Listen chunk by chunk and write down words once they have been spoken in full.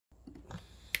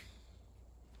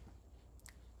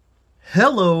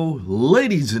Hello,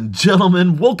 ladies and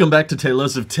gentlemen. Welcome back to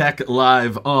Tailosive Tech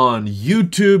Live on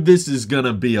YouTube. This is going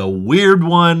to be a weird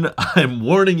one. I'm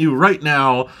warning you right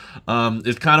now.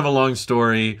 It's kind of a long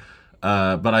story,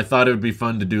 but I thought it would be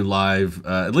fun to do live.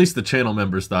 At least the channel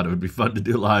members thought it would be fun to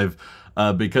do live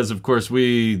because, of course,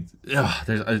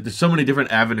 there's so many different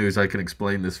avenues I can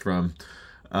explain this from.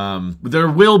 There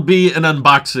will be an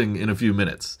unboxing in a few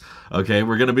minutes. Okay,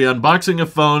 we're going to be unboxing a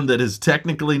phone that is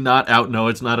technically not out. No,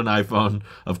 it's not an iPhone,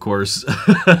 of course.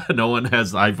 No one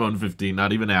has the iPhone 15,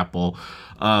 not even Apple.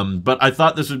 But I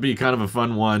thought this would be kind of a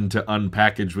fun one to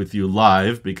unpackage with you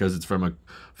live because it's from a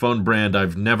phone brand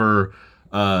I've never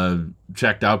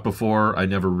checked out before. I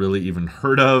never really even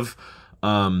heard of.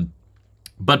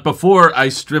 But before I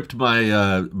stripped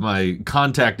my my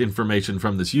contact information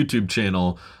from this YouTube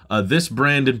channel, this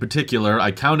brand in particular,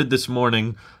 I counted this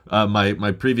morning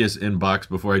my previous inbox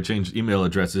before I changed email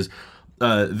addresses.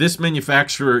 This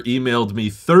manufacturer emailed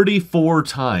me 34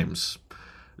 times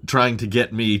trying to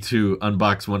get me to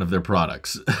unbox one of their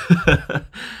products.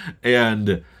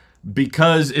 And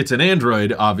because it's an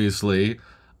Android, obviously,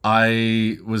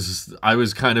 I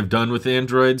was kind of done with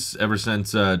Androids ever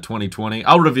since 2020.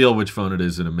 I'll reveal which phone it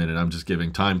is in a minute. I'm just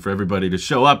giving time for everybody to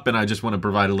show up, and I just want to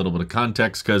provide a little bit of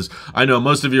context because I know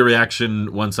most of your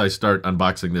reaction once I start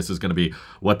unboxing this is going to be,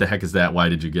 what the heck is that? Why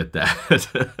did you get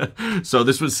that? So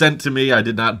this was sent to me. I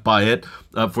did not buy it,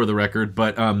 for the record,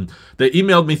 but they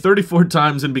emailed me 34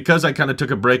 times, and because I kind of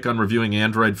took a break on reviewing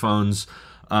Android phones,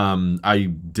 I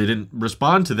didn't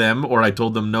respond to them, or I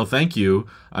told them, no, thank you,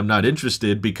 I'm not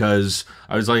interested, because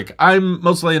I was like, I'm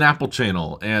mostly an Apple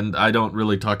channel, and I don't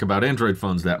really talk about Android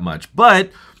phones that much.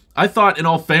 But I thought, in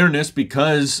all fairness,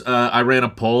 because I ran a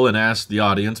poll and asked the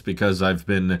audience, because I've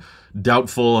been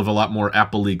doubtful of a lot more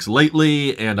Apple leaks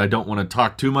lately, and I don't want to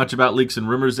talk too much about leaks and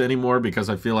rumors anymore because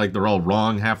I feel like they're all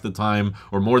wrong half the time,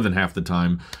 or more than half the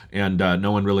time, and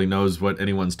no one really knows what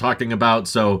anyone's talking about.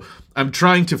 So I'm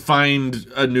trying to find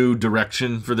a new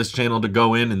direction for this channel to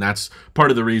go in, and that's part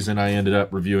of the reason I ended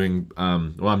up reviewing,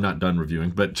 well, I'm not done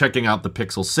reviewing, but checking out the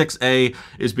Pixel 6a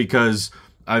is because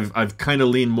I've kind of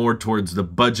leaned more towards the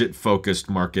budget-focused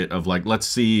market of, like, let's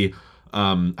see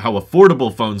how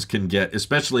affordable phones can get,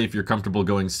 especially if you're comfortable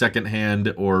going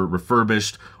secondhand or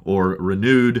refurbished or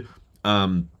renewed.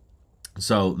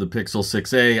 So the Pixel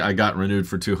 6a, I got renewed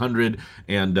for $200,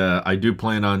 and I do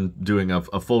plan on doing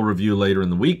a full review later in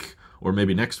the week, or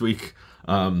maybe next week,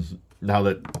 now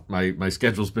that my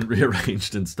schedule's been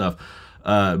rearranged and stuff.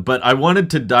 But I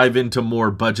wanted to dive into more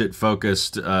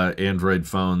budget-focused Android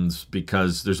phones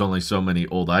because there's only so many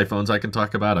old iPhones I can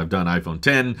talk about. I've done iPhone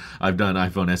 10, I've done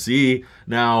iPhone SE.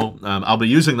 Now, I'll be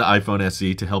using the iPhone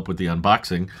SE to help with the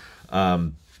unboxing.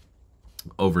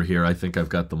 Over here, I think I've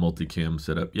got the multicam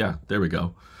set up. Yeah, there we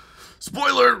go.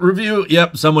 Spoiler review.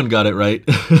 Yep, someone got it right.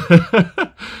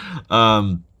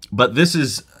 But this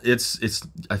is,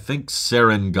 I think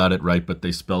Saren got it right, but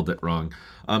they spelled it wrong.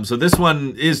 So this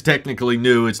one is technically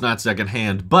new. It's not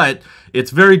secondhand, but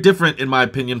it's very different, in my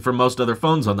opinion, from most other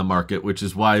phones on the market, which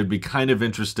is why it'd be kind of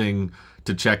interesting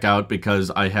to check out because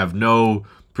I have no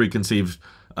preconceived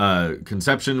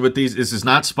conception with these. This is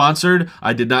not sponsored.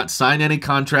 I did not sign any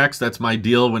contracts. That's my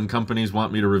deal when companies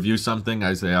want me to review something.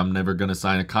 I say I'm never going to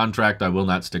sign a contract. I will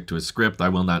not stick to a script. I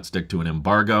will not stick to an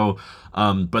embargo.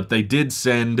 But they did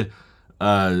send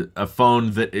a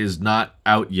phone that is not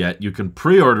out yet. You can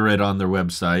pre-order it on their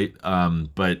website,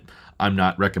 but I'm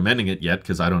not recommending it yet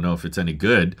because I don't know if it's any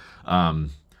good.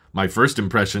 My first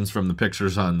impressions from the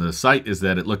pictures on the site is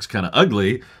that it looks kind of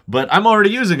ugly, but I'm already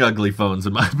using ugly phones,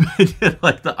 in my opinion,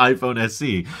 like the iPhone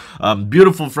SE.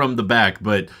 Beautiful from the back,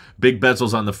 but big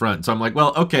bezels on the front. So I'm like,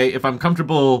 well, okay, if I'm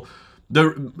comfortable...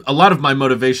 A lot of my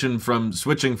motivation from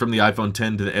switching from the iPhone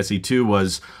 10 to the SE2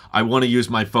 was I want to use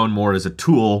my phone more as a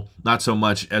tool, not so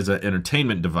much as an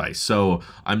entertainment device. So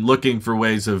I'm looking for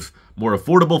ways of more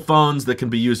affordable phones that can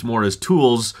be used more as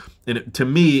tools. And to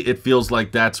me, it feels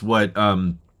like that's what, how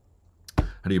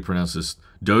do you pronounce this?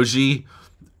 Doji?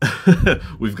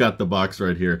 We've got the box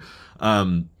right here.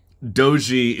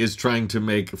 Doji is trying to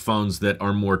make phones that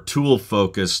are more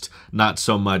tool-focused, not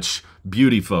so much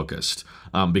beauty-focused.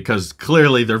 Because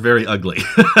clearly they're very ugly.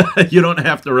 You don't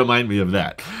have to remind me of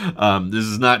that. This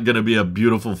is not going to be a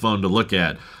beautiful phone to look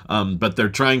at. But they're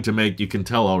trying to make, you can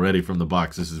tell already from the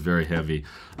box, this is very heavy.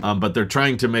 But they're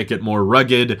trying to make it more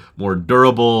rugged, more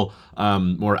durable,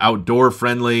 more outdoor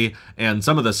friendly. And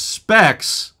some of the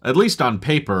specs, at least on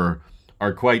paper,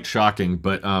 are quite shocking.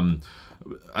 But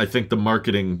I think the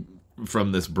marketing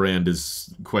from this brand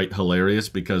is quite hilarious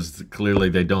because clearly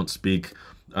they don't speak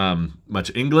much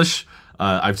English.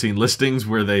 I've seen listings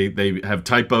where they have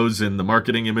typos in the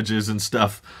marketing images and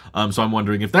stuff. So I'm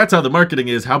wondering if that's how the marketing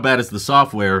is, how bad is the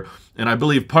software? And I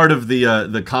believe part of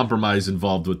the compromise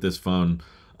involved with this phone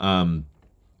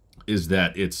is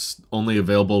that it's only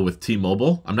available with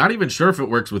T-Mobile. I'm not even sure if it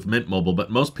works with Mint Mobile,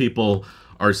 but most people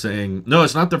are saying, no,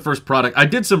 it's not their first product. I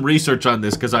did some research on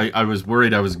this because I was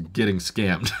worried I was getting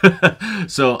scammed.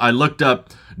 So I looked up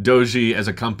Doji as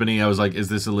a company. I was like, is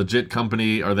this a legit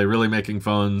company? Are they really making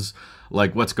phones?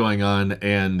 Like, what's going on?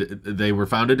 And they were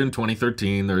founded in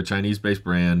 2013. They're a Chinese-based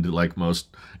brand, like most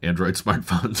Android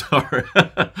smartphones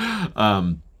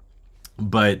are.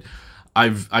 But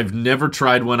I've never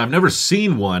tried one. I've never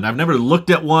seen one. I've never looked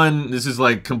at one. This is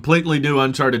like completely new,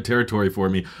 uncharted territory for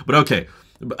me. But okay.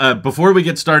 Before we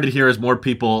get started here, as more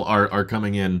people are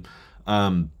coming in,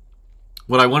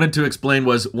 what I wanted to explain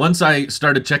was once I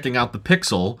started checking out the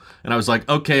Pixel, and I was like,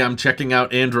 okay, I'm checking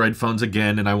out Android phones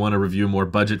again, and I want to review more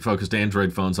budget-focused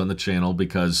Android phones on the channel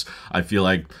because I feel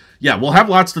like, yeah, we'll have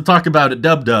lots to talk about at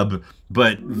DubDub,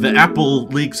 but the Apple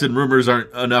leaks and rumors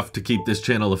aren't enough to keep this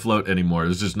channel afloat anymore.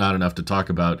 There's just not enough to talk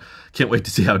about. Can't wait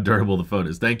to see how durable the phone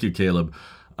is. Thank you, Caleb.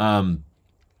 I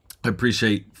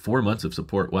appreciate 4 months of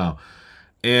support. Wow.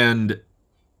 And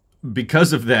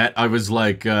because of that, I was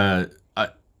like,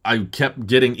 I kept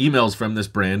getting emails from this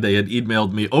brand. They had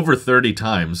emailed me over 30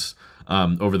 times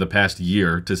over the past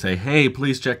year to say, hey,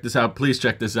 please check this out. Please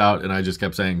check this out. And I just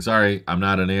kept saying, sorry, I'm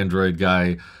not an Android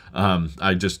guy.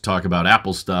 I just talk about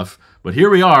Apple stuff. But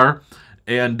here we are.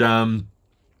 And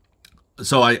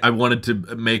so I wanted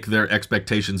to make their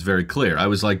expectations very clear. I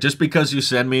was like, just because you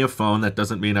send me a phone, that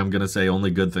doesn't mean I'm going to say only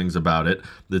good things about it.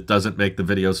 That doesn't make the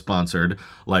video sponsored.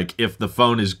 Like, if the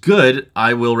phone is good,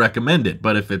 I will recommend it.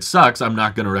 But if it sucks, I'm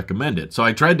not going to recommend it. So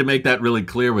I tried to make that really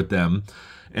clear with them.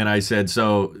 And I said,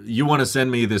 so you want to send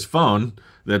me this phone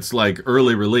that's like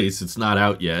early release. It's not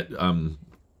out yet.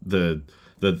 The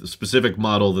specific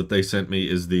model that they sent me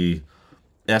is the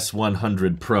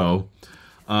S100 Pro.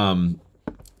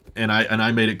 And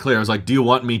I made it clear. I was like, do you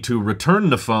want me to return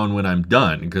the phone when I'm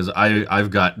done? Because I've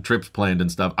got trips planned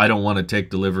and stuff. I don't want to take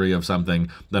delivery of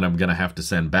something that I'm going to have to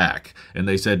send back. And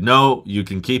they said, no, you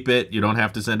can keep it. You don't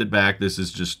have to send it back. This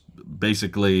is just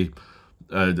basically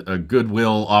a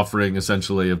goodwill offering,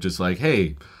 essentially, of just like,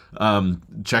 hey,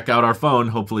 check out our phone.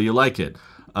 Hopefully you like it.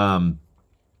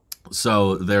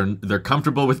 So they're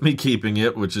comfortable with me keeping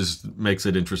it, which makes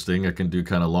it interesting. I can do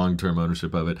kind of long-term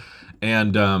ownership of it.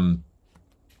 And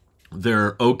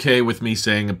they're okay with me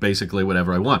saying basically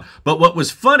whatever I want. But what was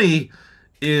funny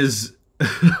is,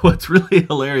 what's really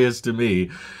hilarious to me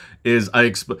is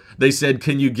they said,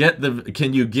 can you get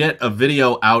a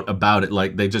video out about it?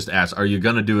 Like, they just asked, are you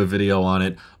going to do a video on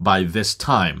it by this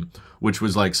time? Which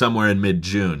was like somewhere in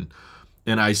mid-June.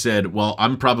 And I said, well,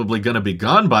 I'm probably going to be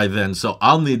gone by then, so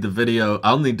I'll need to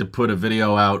put a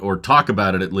video out or talk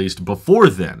about it at least before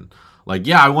then. Like,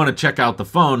 yeah, I want to check out the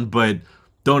phone, but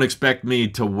don't expect me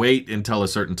to wait until a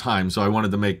certain time. So I wanted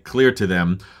to make clear to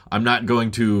them, I'm not going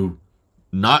to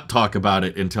not talk about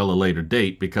it until a later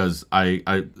date, because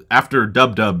after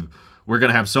DubDub, we're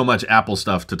going to have so much Apple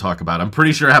stuff to talk about. I'm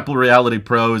pretty sure Apple Reality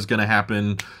Pro is going to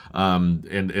happen, and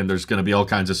there's going to be all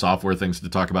kinds of software things to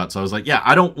talk about. So I was like, yeah,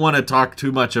 I don't want to talk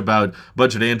too much about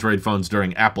budget Android phones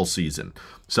during Apple season.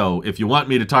 So if you want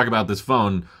me to talk about this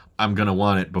phone, I'm going to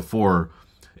want it before.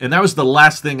 And that was the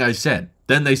last thing I said.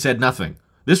 Then they said nothing.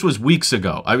 This was weeks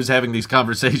ago. I was having these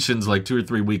conversations like 2 or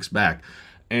 3 weeks back,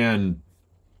 and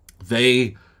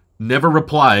they never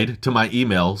replied to my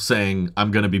email saying, I'm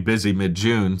going to be busy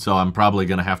mid-June, so I'm probably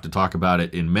going to have to talk about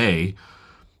it in May.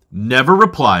 Never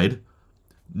replied.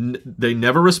 They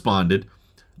never responded.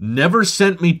 Never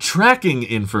sent me tracking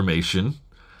information.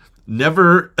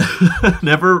 Never,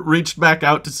 never reached back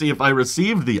out to see if I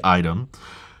received the item.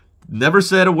 Never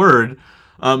said a word.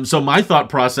 So my thought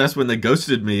process when they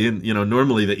ghosted me, and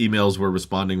normally the emails were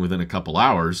responding within a couple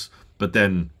hours, but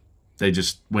then they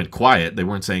just went quiet. They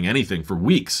weren't saying anything for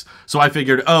weeks. So I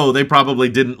figured, oh, they probably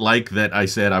didn't like that I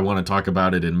said I want to talk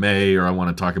about it in May, or I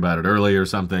want to talk about it early or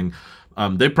something.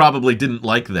 They probably didn't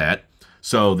like that.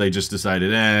 So they just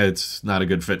decided, it's not a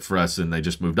good fit for us, and they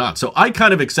just moved on. So I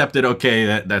kind of accepted,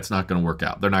 okay, that's not going to work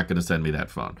out. They're not going to send me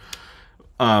that phone.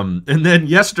 And then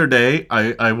yesterday,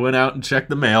 I went out and checked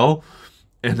the mail,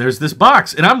 and there's this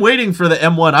box. And I'm waiting for the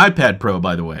M1 iPad Pro,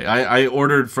 by the way. I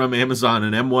ordered from Amazon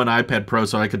an M1 iPad Pro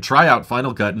so I could try out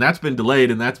Final Cut, and that's been delayed,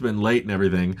 and that's been late and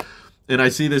everything. And I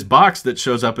see this box that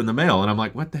shows up in the mail, and I'm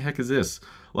like, what the heck is this?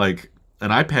 Like, an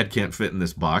iPad can't fit in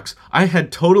this box. I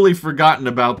had totally forgotten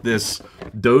about this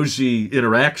Doji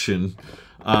interaction.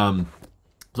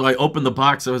 So I opened the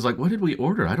box. I was like, what did we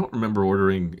order? I don't remember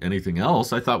ordering anything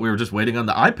else. I thought we were just waiting on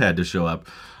the iPad to show up.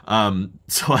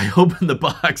 So I opened the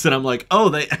box and I'm like, oh,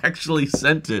 they actually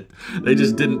sent it. They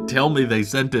just didn't tell me they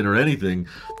sent it or anything.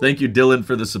 Thank you, Dylan,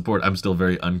 for the support. I'm still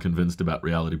very unconvinced about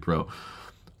Reality Pro.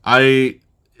 I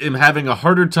am having a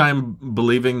harder time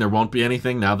believing there won't be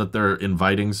anything now that they're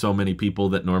inviting so many people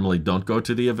that normally don't go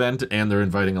to the event, and they're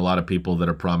inviting a lot of people that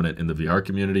are prominent in the VR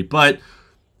community. But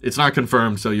it's not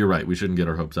confirmed, so you're right. We shouldn't get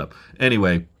our hopes up.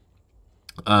 Anyway,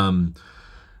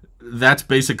 that's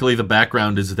basically the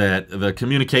background, is that the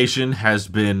communication has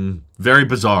been very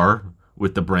bizarre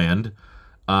with the brand.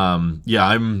 Yeah,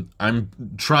 I'm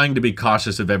trying to be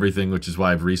cautious of everything, which is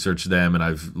why I've researched them and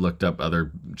I've looked up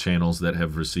other channels that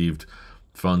have received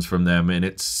phones from them, and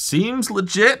it seems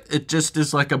legit. It just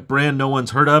is like a brand no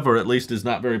one's heard of, or at least is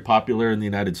not very popular in the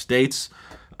United States.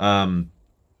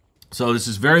 So this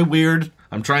is very weird.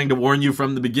 I'm trying to warn you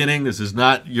from the beginning. This is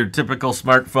not your typical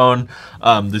smartphone.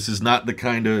 This is not the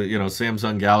kind of,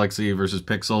 Samsung Galaxy versus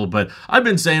Pixel. But I've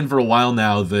been saying for a while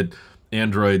now that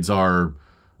Androids are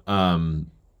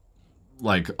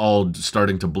like all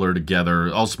starting to blur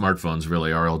together. All smartphones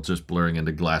really are all just blurring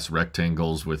into glass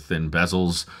rectangles with thin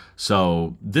bezels.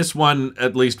 So this one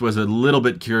at least was a little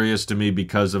bit curious to me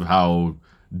because of how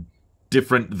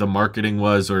different the marketing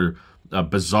was, or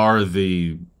bizarre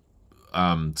the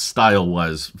style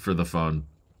was for the phone.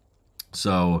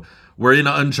 So we're in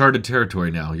uncharted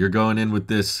territory now. You're going in with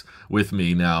this with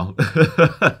me now.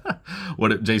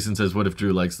 What if Jason says, what if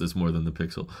Drew likes this more than the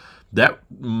Pixel? That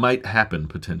might happen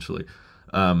potentially.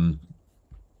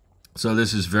 So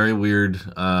this is very weird.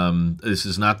 This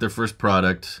is not their first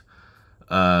product.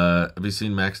 Have you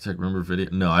seen Max Tech Rumor video?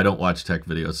 No, I don't watch tech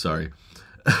videos, sorry.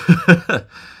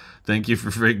 Thank you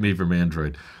for freeing me from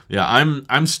Android. Yeah,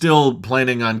 I'm still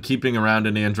planning on keeping around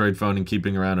an Android phone and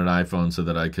keeping around an iPhone so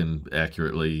that I can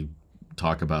accurately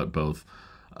talk about both.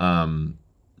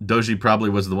 Doji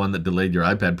probably was the one that delayed your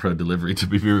iPad Pro delivery to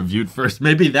be reviewed first.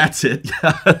 Maybe that's it.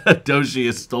 Doji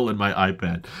has stolen my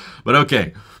iPad. But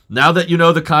okay, now that you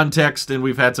know the context and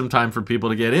we've had some time for people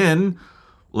to get in,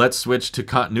 let's switch to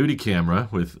continuity camera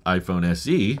with iPhone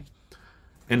SE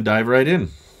and dive right in.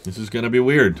 This is going to be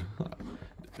weird.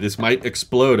 This might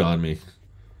explode on me.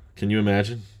 Can you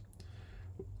imagine?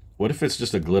 What if it's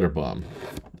just a glitter bomb?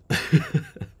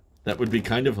 That would be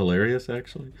kind of hilarious,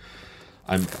 actually.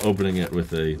 I'm opening it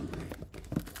with a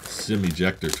SIM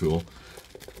ejector tool.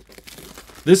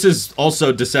 This is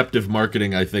also deceptive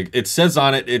marketing, I think. It says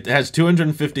on it, it has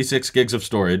 256 gigs of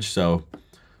storage, so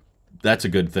that's a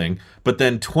good thing. But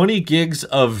then 20 gigs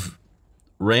of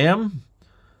RAM,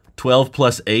 12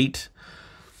 plus 8.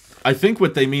 I think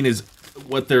what they mean is,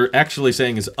 what they're actually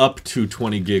saying is up to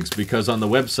 20 gigs, because on the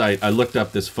website, I looked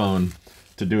up this phone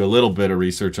to do a little bit of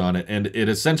research on it, and it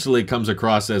essentially comes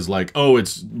across as like, oh,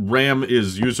 its RAM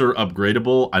is user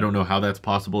upgradable. I don't know how that's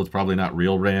possible. It's probably not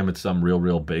real RAM. It's some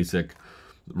real basic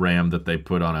RAM that they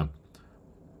put on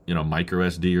a, micro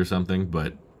SD or something,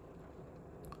 but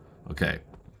okay.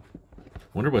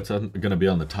 Wonder what's going to be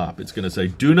on the top. It's going to say,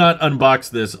 do not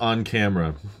unbox this on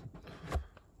camera.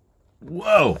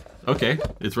 Whoa! Okay,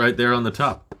 it's right there on the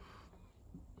top.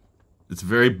 It's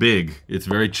very big. It's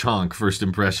very chonk, first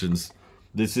impressions.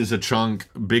 This is a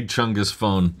big chungus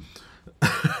phone.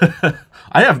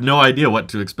 I have no idea what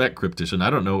to expect, Cryptician. I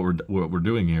don't know what we're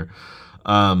doing here.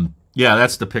 Yeah,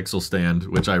 that's the Pixel stand,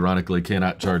 which ironically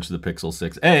cannot charge the Pixel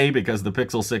 6a because the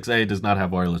Pixel 6a does not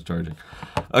have wireless charging.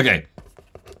 Okay.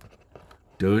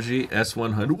 Doji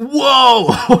S100. Whoa!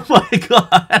 Oh my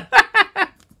god!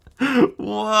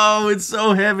 Whoa, it's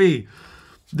so heavy.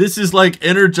 This is like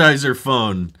Energizer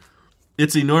phone.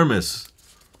 It's enormous.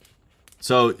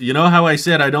 So, you know how I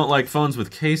said I don't like phones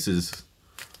with cases?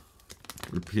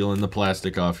 We're peeling the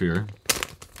plastic off here.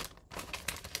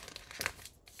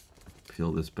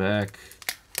 Peel this back.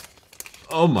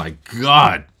 Oh my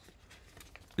god.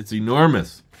 It's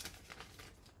enormous.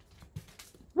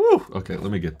 Woo! Okay,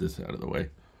 let me get this out of the way.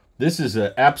 This is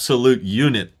an absolute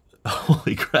unit.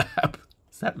 Holy crap.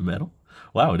 Is that metal?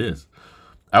 Wow, it is.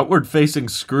 Outward-facing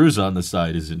screws on the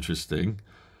side is interesting.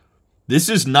 This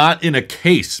is not in a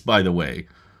case, by the way.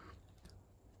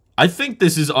 I think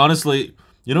this is honestly...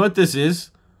 You know what this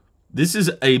is? This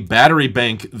is a battery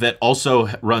bank that also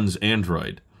runs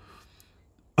Android.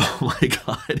 Oh my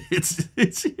god,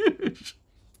 it's huge.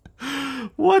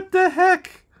 What the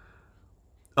heck?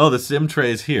 Oh, the SIM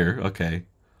tray is here. Okay.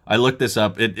 I looked this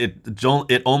up.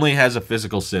 It only has a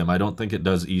physical SIM. I don't think it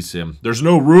does eSIM. There's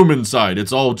no room inside.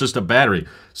 It's all just a battery.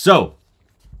 So,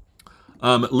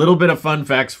 a little bit of fun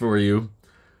facts for you.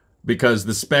 because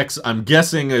the specs, I'm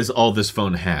guessing, is all this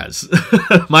phone has.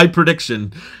 My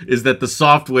prediction is that the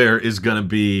software is going to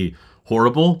be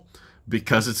horrible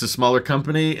because it's a smaller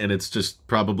company and it's just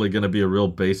probably going to be a real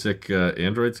basic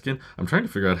Android skin. I'm trying to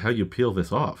figure out how you peel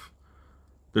this off.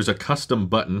 There's a custom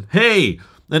button. Hey,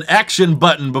 an action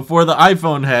button before the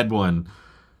iPhone had one.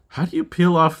 How do you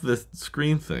peel off the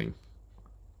screen thing?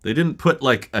 They didn't put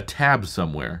like a tab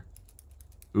somewhere.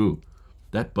 Ooh,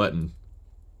 that button.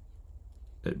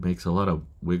 It makes a lot of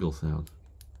wiggle sound.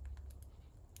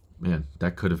 Man,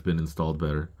 that could have been installed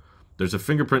better. There's a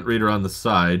fingerprint reader on the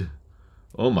side.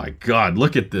 Oh my God,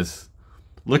 look at this.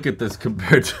 Look at this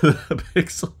compared to the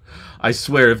Pixel. I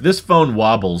swear, if this phone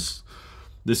wobbles,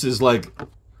 this is like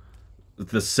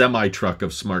the semi-truck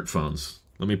of smartphones.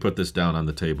 Let me put this down on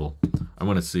the table. I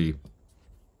want to see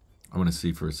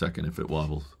for a second if it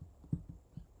wobbles.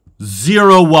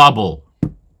 Zero wobble.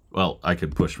 Well, I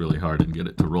could push really hard and get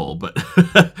it to roll, but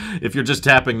if you're just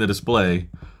tapping the display,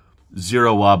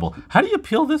 zero wobble. How do you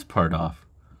peel this part off?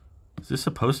 Is this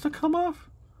supposed to come off?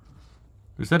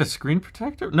 Is that a screen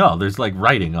protector? No, there's like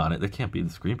writing on it. That can't be the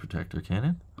screen protector, can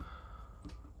it?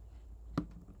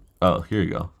 Oh, here you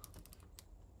go.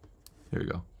 Here you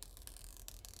go.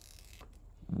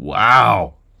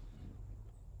 Wow.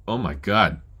 Oh my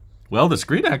God. Well, the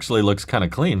screen actually looks kind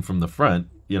of clean from the front.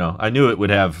 You know, I knew it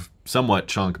would have somewhat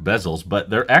chunk bezels,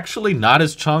 but they're actually not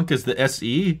as chunk as the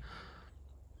SE.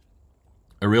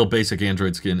 A real basic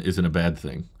Android skin isn't a bad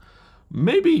thing.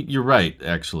 Maybe you're right,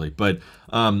 actually. But,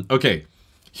 okay.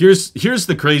 Here's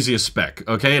the craziest spec,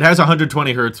 okay? It has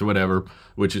 120 hertz or whatever,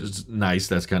 which is nice.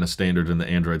 That's kind of standard in the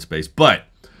Android space. But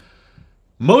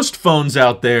most phones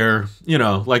out there, you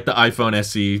know, like the iPhone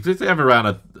SE, they have around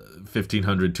a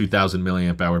 1,500, 2,000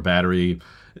 milliamp hour battery.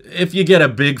 If you get a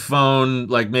big phone,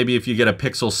 like maybe if you get a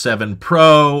Pixel 7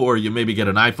 Pro or you maybe get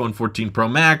an iPhone 14 Pro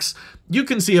Max, you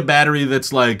can see a battery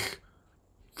that's like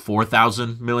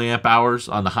 4,000 milliamp hours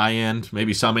on the high end.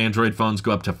 Maybe some Android phones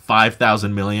go up to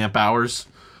 5,000 milliamp hours.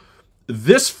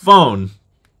 This phone,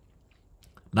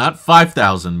 not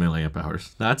 5,000 milliamp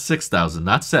hours, not 6,000,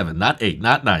 not 7, not 8,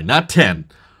 not 9, not 10.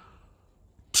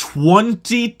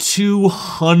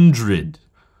 2,200.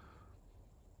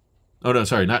 Oh, no,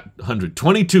 sorry, not 100.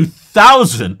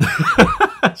 22,000.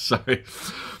 Sorry.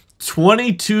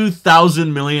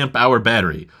 22,000 milliamp hour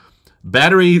battery.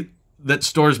 Battery that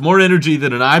stores more energy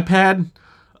than an iPad.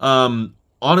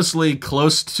 Honestly,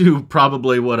 close to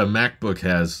probably what a MacBook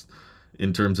has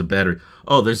in terms of battery.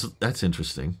 Oh, that's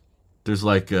interesting. There's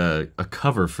like a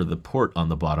cover for the port on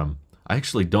the bottom. I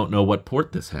actually don't know what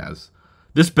port this has.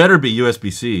 This better be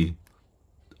USB-C.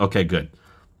 Okay, good.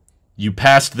 You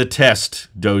passed the test,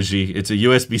 Doji. It's a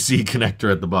USB-C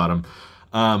connector at the bottom.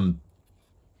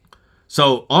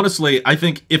 So, honestly, I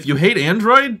think if you hate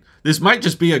Android, this might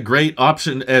just be a great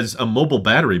option as a mobile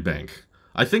battery bank.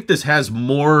 I think this has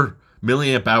more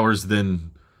milliamp hours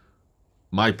than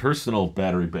my personal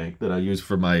battery bank that I use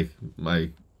for my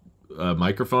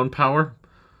microphone power.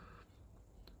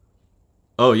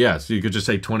 Oh, yeah, so you could just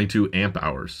say 22 amp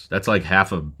hours. That's like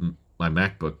half of my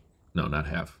MacBook. No, not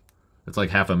half. It's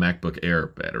like half a MacBook Air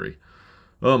battery.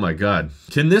 Oh, my God.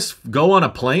 Can this go on a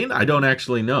plane? I don't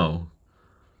actually know.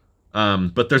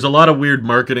 But there's a lot of weird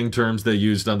marketing terms they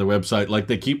used on the website. Like,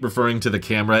 they keep referring to the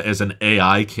camera as an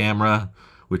AI camera,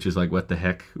 which is like, what the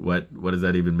heck? What does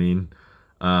that even mean?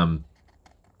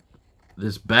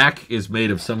 This back is made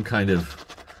of some kind of...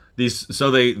 So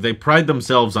they pride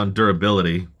themselves on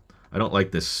durability. I don't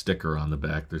like this sticker on the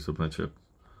back. There's a bunch of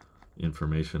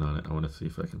information on it. I want to see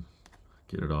if I can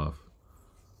get it off.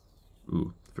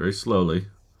 Ooh, very slowly.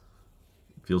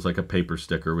 Feels like a paper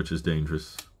sticker, which is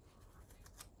dangerous.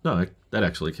 No, that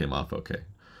actually came off okay.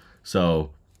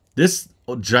 So this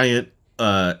giant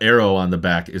arrow on the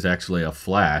back is actually a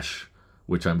flash,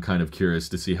 which I'm kind of curious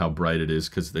to see how bright it is,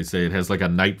 because they say it has like a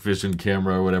night vision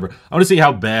camera or whatever. I want to see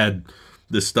how bad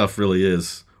this stuff really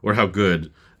is, or how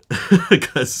good,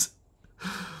 because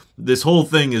this whole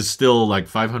thing is still like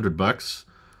 $500.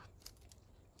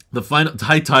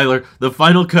 Hi Tyler, the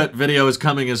Final Cut video is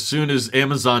coming as soon as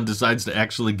Amazon decides to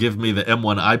actually give me the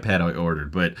M1 iPad I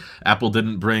ordered, but Apple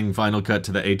didn't bring Final Cut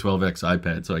to the A12X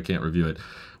iPad, so I can't review it.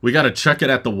 We got to chuck it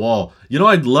at the wall. You know,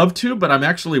 I'd love to, but I'm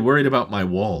actually worried about my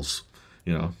walls.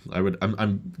 You know,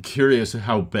 I'm curious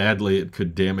how badly it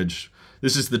could damage.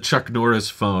 This is the Chuck Norris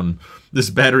phone. This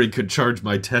battery could charge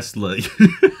my Tesla.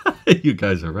 You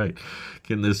guys are right.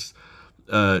 Can this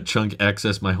chunk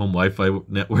access my home Wi-Fi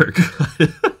network?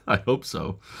 I hope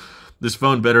so. This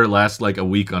phone better last like a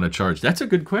week on a charge. That's a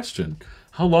good question.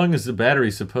 How long is the battery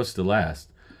supposed to last?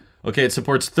 Okay, it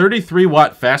supports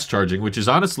 33-watt fast charging, which is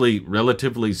honestly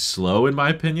relatively slow in my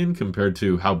opinion compared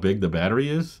to how big the battery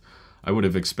is. I would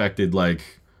have expected,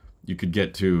 like, you could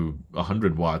get to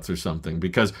 100 watts or something,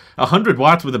 because 100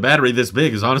 watts with a battery this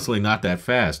big is honestly not that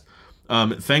fast.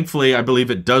 Thankfully, I believe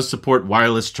it does support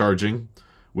wireless charging,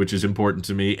 which is important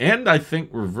to me, and I think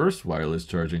reverse wireless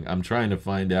charging. I'm trying to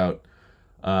find out.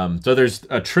 So there's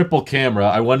a triple camera.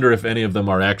 I wonder if any of them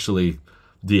are actually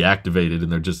deactivated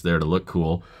and they're just there to look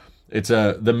cool.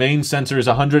 The main sensor is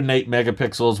 108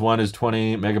 megapixels. One is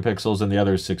 20 megapixels and the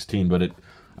other is 16, but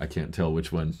I can't tell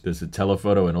which one. Is it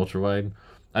telephoto and ultrawide?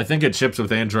 I think it ships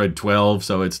with Android 12,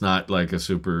 so it's not like a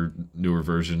super newer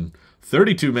version.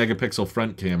 32 megapixel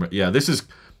front camera. Yeah,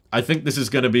 I think this is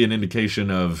going to be an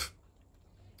indication of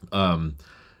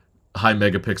high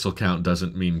megapixel count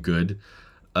doesn't mean good.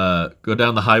 Go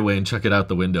down the highway and check it out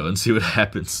the window and see what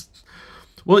happens.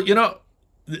 Well, you know,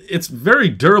 it's very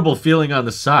durable feeling on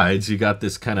the sides. You got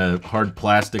this kind of hard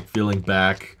plastic feeling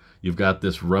back. You've got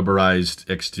this rubberized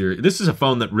exterior. This is a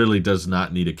phone that really does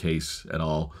not need a case at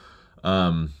all.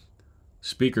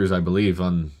 Speakers, I believe,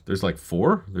 there's like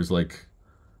 4. There's like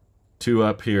 2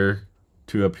 up here,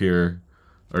 2 up here,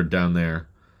 or down there.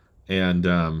 And,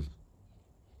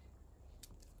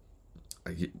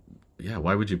 yeah,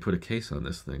 why would you put a case on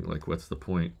this thing? Like, what's the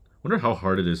point? Wonder how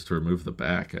hard it is to remove the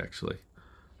back, actually.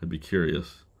 I'd be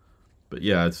curious. But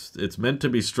yeah, it's meant to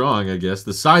be strong, I guess.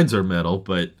 The sides are metal,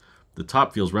 but the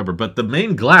top feels rubber. But the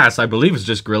main glass, I believe, is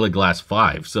just Gorilla Glass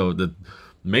 5. So the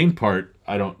main part,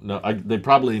 I don't know. They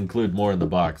probably include more in the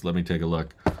box. Let me take a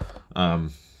look.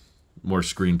 More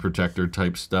screen protector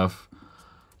type stuff.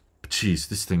 Jeez,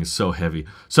 this thing is so heavy.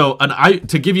 So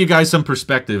to give you guys some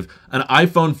perspective, an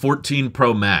iPhone 14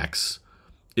 Pro Max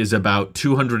is about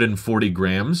 240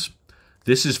 grams.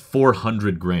 This is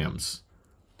 400 grams.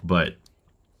 But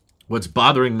what's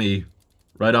bothering me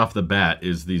right off the bat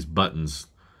is these buttons.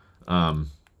 I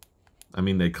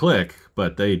mean, they click,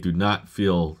 but they do not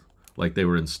feel like they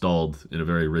were installed in a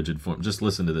very rigid form. Just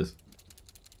listen to this.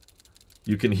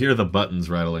 You can hear the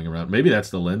buttons rattling around. Maybe that's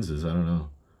the lenses. I don't know.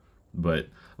 But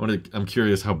I'm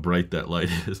curious how bright that light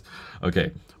is.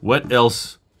 Okay, what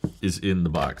else is in the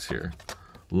box here?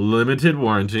 Limited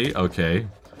warranty. Okay.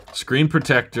 Screen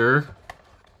protector.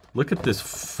 Look at this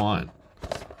font.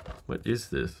 What is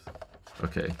this?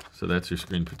 Okay, so that's your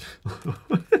screen protector.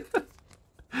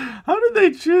 How did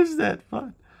they choose that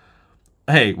font?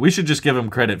 Hey, we should just give them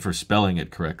credit for spelling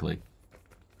it correctly.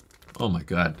 Oh my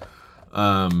god.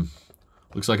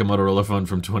 Looks like a Motorola phone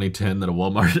from 2010 that a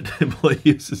Walmart employee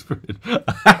uses for it.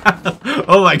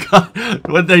 Oh my god.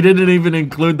 What, they didn't even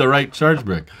include the right charge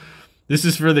brick. This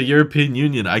is for the European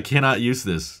Union. I cannot use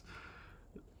this.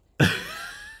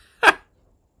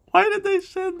 Why did they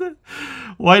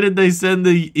send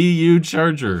the EU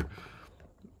charger?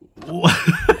 Do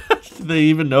they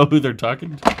even know who they're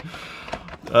talking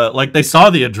to? Like, they saw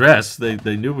the address.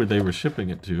 They knew where they were shipping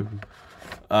it to.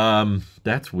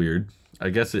 That's weird. I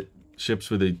guess it ships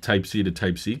with a Type-C to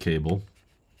Type-C cable.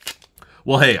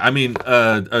 Well, hey, I mean,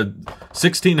 a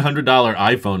 $1,600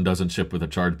 iPhone doesn't ship with a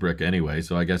charge brick anyway,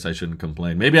 so I guess I shouldn't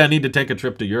complain. Maybe I need to take a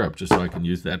trip to Europe just so I can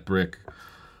use that brick.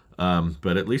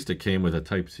 But at least it came with a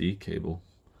Type-C cable.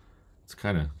 It's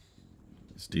kind of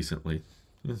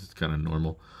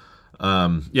normal.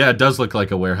 Yeah, it does look like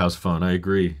a warehouse phone. I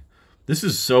agree. This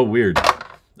is so weird.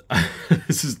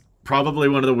 This is probably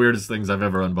one of the weirdest things I've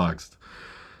ever unboxed.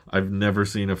 I've never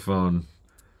seen a phone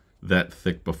that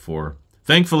thick before.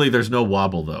 Thankfully, there's no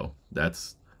wobble, though.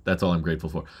 That's all I'm grateful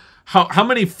for. How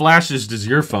many flashes does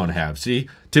your phone have? See?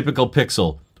 Typical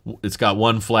Pixel. It's got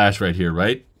one flash right here,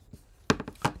 right?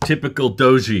 Typical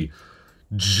Doji.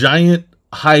 Giant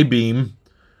high beam.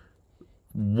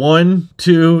 1,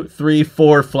 2, 3,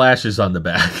 4 flashes on the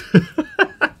back.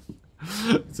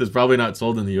 This is probably not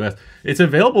sold in the U.S. It's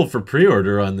available for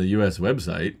pre-order on the U.S.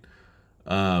 website.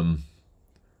 On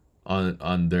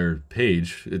their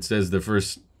page, it says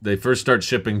they first start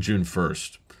shipping June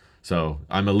 1st. So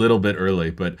I'm a little bit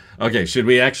early, but okay. Should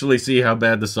we actually see how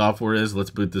bad the software is? Let's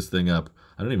boot this thing up.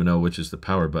 I don't even know which is the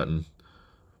power button.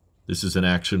 This is an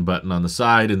action button on the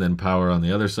side and then power on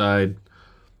the other side.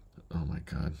 Oh my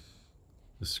god.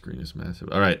 This screen is massive.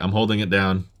 All right, I'm holding it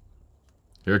down.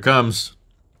 Here it comes.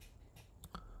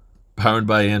 Powered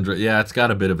by Android. Yeah, it's got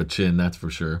a bit of a chin, that's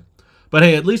for sure. But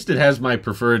hey, at least it has my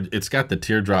preferred... It's got the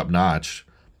teardrop notch.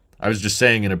 I was just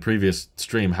saying in a previous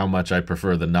stream how much I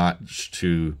prefer the notch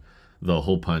to the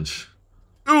hole punch.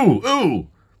 Ooh, ooh!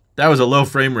 That was a low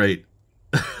frame rate.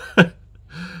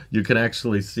 You can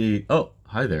actually see... Oh,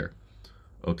 hi there.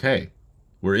 Okay,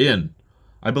 we're in.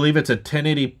 I believe it's a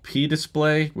 1080p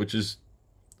display, which is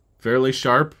fairly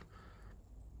sharp.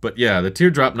 But yeah, the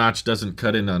teardrop notch doesn't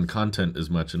cut in on content as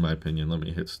much, in my opinion. Let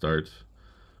me hit start.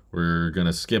 We're going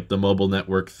to skip the mobile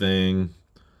network thing.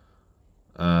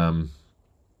 I'll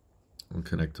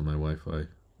connect to my Wi-Fi.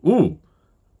 Ooh,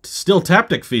 still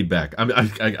taptic feedback.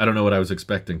 I don't know what I was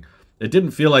expecting. It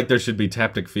didn't feel like there should be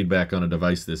taptic feedback on a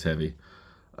device this heavy.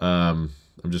 I'm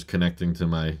just connecting to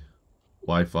my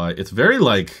Wi-Fi. It's very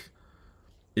like,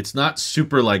 it's not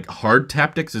super like hard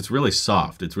taptics. It's really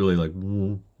soft. It's really like,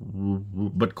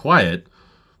 but quiet.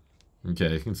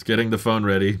 Okay, it's getting the phone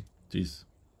ready. Jeez.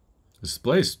 The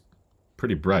display's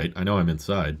pretty bright. I know I'm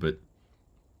inside, but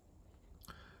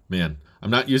man, I'm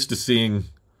not used to seeing...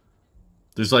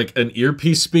 There's like an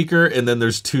earpiece speaker, and then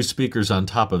there's two speakers on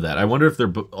top of that. I wonder if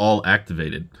they're all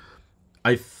activated.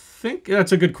 I think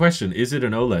that's a good question. Is it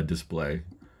an OLED display?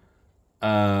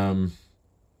 I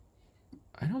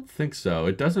don't think so.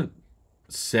 It doesn't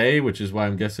say, which is why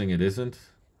I'm guessing it isn't.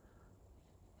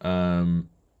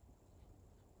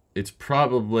 It's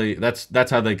probably...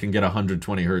 That's how they can get a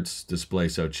 120 hertz display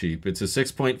so cheap. It's a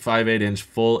 6.58-inch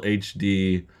full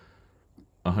HD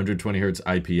 120 hertz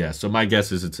IPS. So my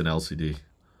guess is it's an LCD.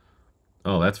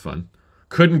 Oh, that's fun.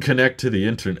 Couldn't connect to the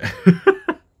internet.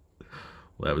 Well,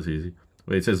 that was easy.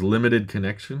 Wait, it says limited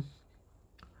connection.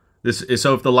 This is,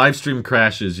 so if the live stream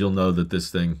crashes, you'll know that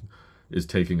this thing is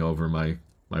taking over my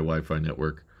Wi-Fi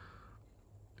network.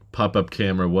 Pop-up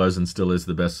camera was and still is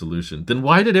the best solution. Then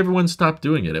why did everyone stop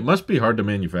doing it? It must be hard to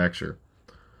manufacture.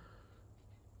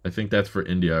 I think that's for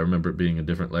India. I remember it being a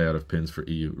different layout of pins for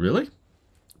EU. Really?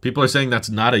 People are saying that's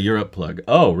not a Europe plug.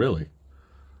 Oh, really?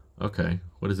 Okay.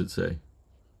 What does it say?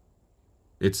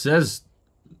 It says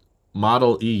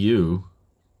model EU.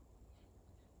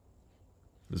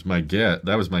 Is my guess.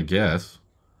 That was my guess.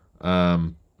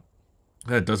 That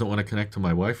doesn't want to connect to my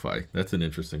Wi-Fi. That's an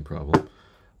interesting problem.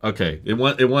 Okay. It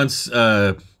wants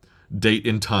date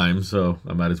and time, so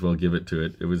I might as well give it to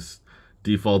it. It was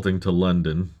defaulting to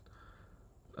London.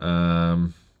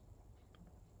 Where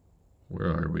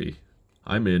are we?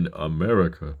 I'm in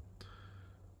America.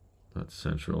 Not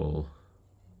Central.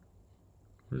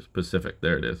 Where's Pacific?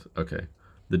 There it is. Okay.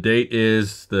 The date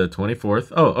is the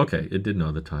 24th. Oh, okay. It did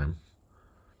know the time.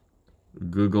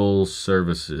 Google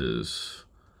services.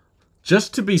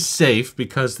 Just to be safe,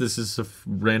 because this is a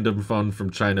random phone from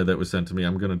China that was sent to me,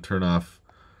 I'm going to turn off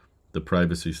the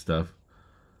privacy stuff.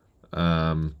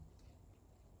 Hit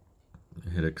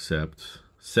accept.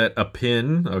 Set a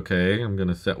pin. Okay, I'm going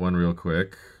to set one real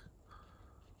quick.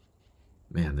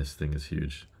 Man, this thing is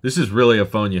huge. This is really a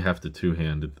phone you have to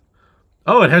two-handed.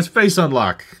 Oh, it has face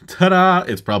unlock. Ta-da!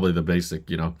 It's probably the basic,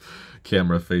 you know,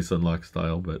 camera face unlock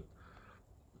style, but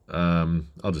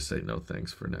I'll just say no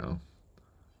thanks for now.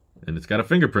 And it's got a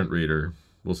fingerprint reader.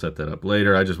 We'll set that up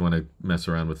later. I just want to mess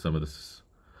around with some of this.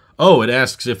 Oh, it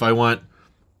asks if I want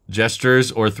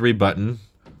gestures or 3-button.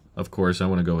 Of course, I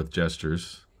want to go with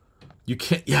gestures. You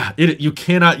can't, yeah, you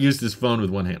cannot use this phone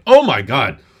with one hand. Oh my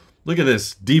God. Look at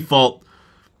this default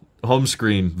home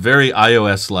screen. Very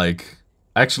iOS-like.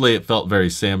 Actually, it felt very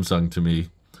Samsung to me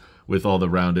with all the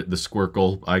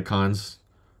squircle icons.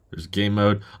 There's game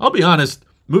mode. I'll be honest,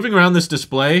 moving around this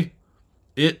display,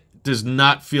 it does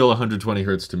not feel 120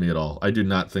 hertz to me at all. I do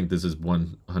not think this is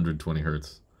 120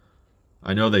 hertz.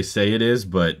 I know they say it is,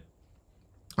 but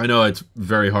I know it's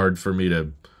very hard for me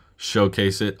to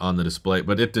showcase it on the display,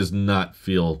 but it does not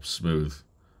feel smooth.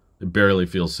 It barely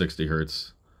feels 60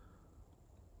 hertz.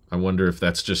 I wonder if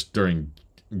that's just during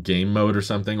game mode or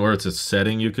something, or it's a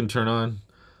setting you can turn on.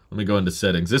 Let me go into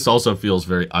settings. This also feels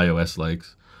very iOS-like.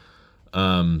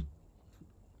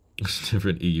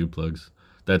 Different EU plugs.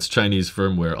 That's Chinese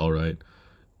firmware, all right.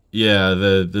 Yeah,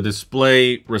 the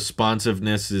display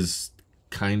responsiveness is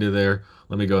kind of there.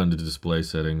 Let me go into display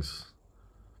settings.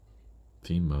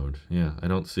 Theme mode. Yeah, I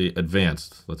don't see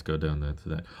advanced. Let's go down to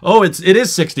that. Oh, it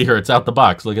is 60 hertz out the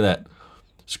box. Look at that.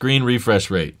 Screen refresh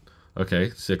rate.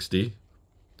 Okay, 60.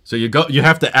 So you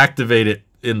have to activate it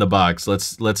in the box.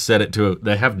 Let's set it to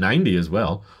they have 90 as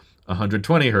well.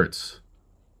 120 hertz.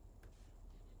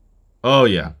 Oh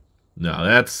yeah. No,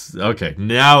 that's okay.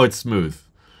 Now it's smooth.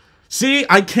 See,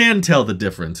 I can tell the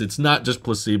difference. It's not just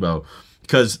placebo,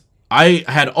 because I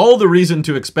had all the reason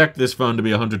to expect this phone to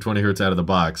be 120 hertz out of the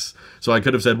box. So I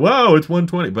could have said, "Whoa, it's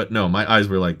 120." But no, my eyes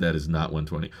were like, that is not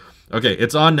 120. Okay,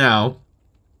 it's on now.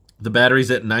 The battery's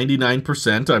at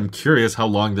 99%. I'm curious how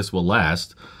long this will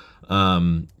last.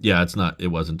 Yeah, it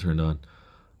wasn't turned on.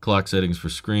 Clock settings for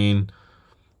screen.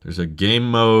 There's a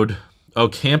game mode. Oh,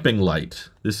 camping light.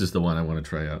 This is the one I want to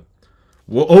try out.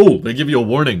 Whoa, oh, they give you a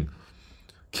warning.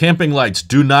 Camping lights.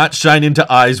 Do not shine into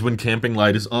eyes when camping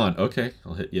light is on. Okay,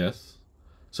 I'll hit yes.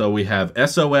 So we have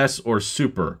SOS or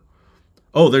super.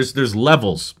 Oh, there's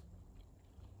levels.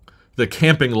 The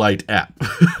camping light app.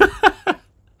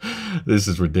 This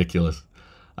is ridiculous.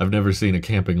 I've never seen a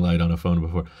camping light on a phone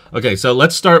before. Okay, so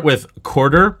let's start with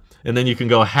quarter, and then you can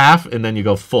go half, and then you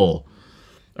go full.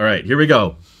 All right, here we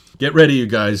go. Get ready, you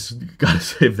guys. You gotta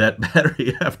save that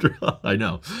battery after all. I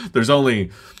know. There's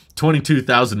only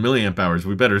 22,000 milliamp hours.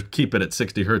 We better keep it at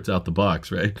 60 hertz out the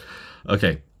box, right?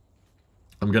 Okay.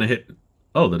 I'm gonna hit...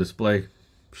 Oh, the display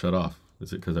shut off.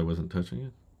 Is it because I wasn't touching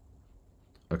it?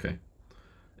 Okay.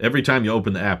 Every time you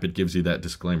open the app, it gives you that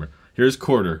disclaimer. Here's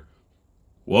quarter.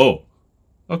 Whoa.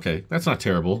 Okay, that's not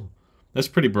terrible. That's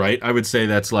pretty bright. I would say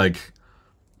that's like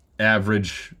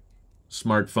average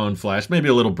smartphone flash. Maybe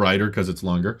a little brighter because it's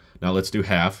longer. Now let's do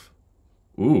half.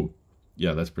 Ooh.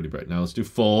 Yeah, that's pretty bright. Now let's do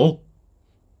full.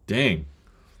 Dang.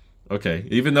 Okay,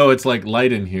 even though it's like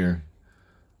light in here.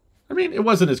 I mean, it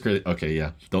wasn't as crazy. Okay,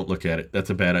 yeah, don't look at it. That's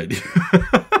a bad idea.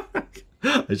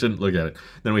 I shouldn't look at it.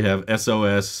 Then we have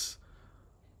SOS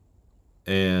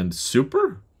and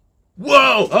Super.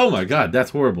 Whoa! Oh my God,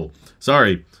 that's horrible.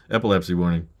 Sorry, epilepsy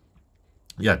warning.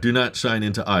 Yeah, do not shine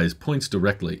into eyes. Points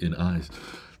directly in eyes.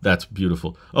 That's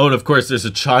beautiful. Oh, and of course, there's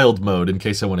a child mode in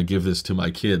case I want to give this to my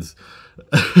kids.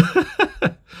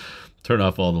 Turn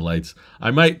off all the lights. I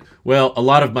might, well, a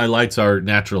lot of my lights are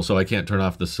natural, so I can't turn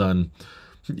off the sun.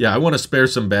 Yeah, I want to spare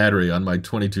some battery on my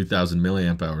 22,000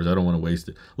 milliamp hours. I don't want to waste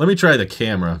it. Let me try the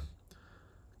camera,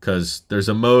 because there's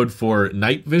a mode for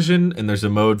night vision, and there's a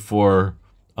mode for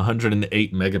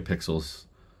 108 megapixels.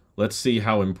 Let's see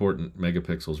how important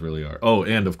megapixels really are. Oh,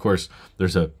 and of course,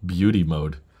 there's a beauty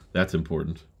mode. That's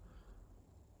important.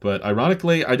 But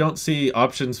ironically, I don't see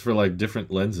options for like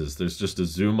different lenses. There's just a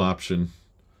zoom option.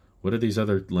 What are these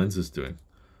other lenses doing?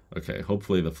 Okay,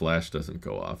 hopefully the flash doesn't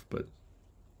go off, but...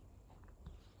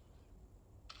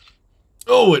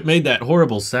 Oh, it made that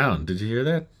horrible sound. Did you hear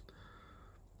that?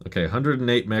 Okay,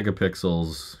 108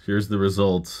 megapixels. Here's the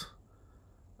results.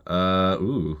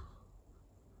 Ooh.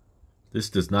 This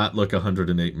does not look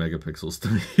 108 megapixels to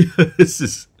me. This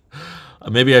is...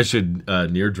 maybe I should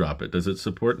near drop it. Does it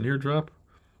support near drop?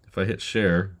 If I hit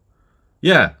share.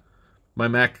 Yeah, my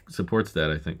Mac supports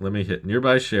that, I think. Let me hit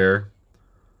nearby share.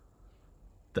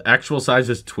 The actual size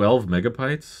is 12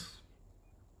 megabytes.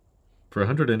 For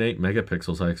 108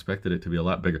 megapixels, I expected it to be a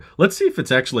lot bigger. Let's see if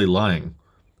it's actually lying.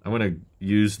 I want to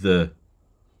use the...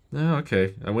 Oh,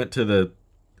 okay. I went to the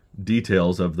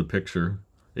details of the picture.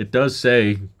 It does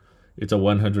say it's a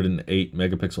 108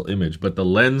 megapixel image, but the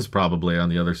lens probably on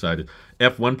the other side is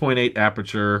f1.8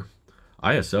 aperture.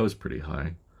 ISO is pretty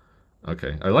high.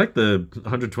 Okay, I like the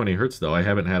 120 hertz though. I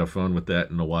haven't had a phone with that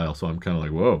in a while, so I'm kind of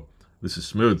like, whoa, this is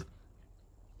smooth.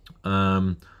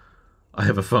 I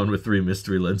have a phone with 3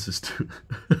 mystery lenses too.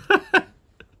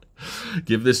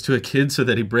 Give this to a kid so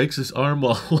that he breaks his arm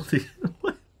while holding...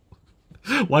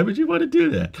 Why would you want to do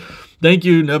that? Thank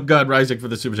you, NubGod Rising, for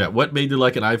the super chat. What made you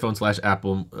like an iPhone /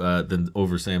 Apple than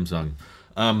over Samsung?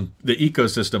 The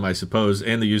ecosystem, I suppose,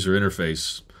 and the user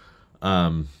interface.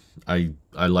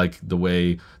 I like the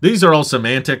way... These are all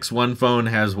semantics. One phone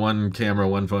has one camera,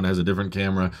 one phone has a different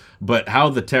camera. But how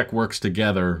the tech works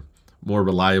together more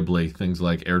reliably, things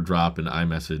like AirDrop and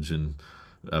iMessage and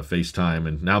FaceTime,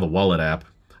 and now the Wallet app.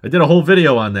 I did a whole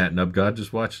video on that, NubGod.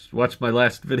 Just watch my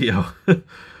last video.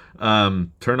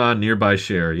 Turn on nearby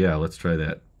share. Yeah, let's try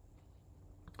that.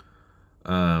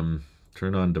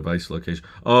 Turn on device location.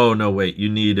 Oh, no, wait. You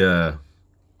need to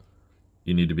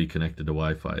be connected to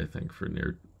Wi-Fi, I think, for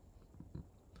near...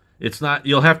 It's not...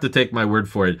 You'll have to take my word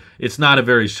for it. It's not a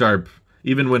very sharp...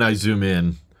 Even when I zoom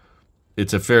in,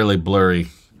 it's a fairly blurry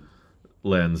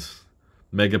lens.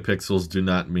 Megapixels do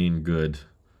not mean good.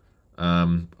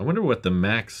 I wonder what the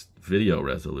max video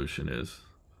resolution is.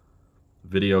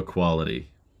 Video quality.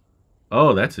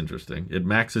 Oh, that's interesting. It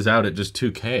maxes out at just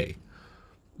 2K.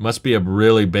 Must be a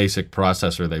really basic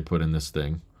processor they put in this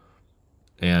thing.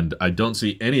 And I don't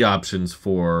see any options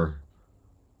for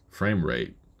frame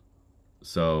rate.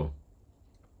 So,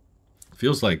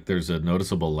 feels like there's a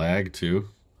noticeable lag too.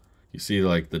 You see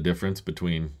like the difference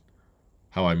between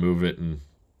how I move it and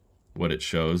what it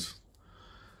shows.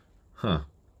 Huh.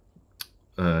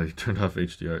 You turned off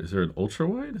HDR. Is there an ultra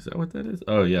wide? Is that what that is?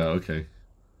 Oh yeah, okay.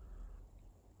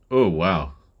 Oh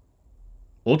wow.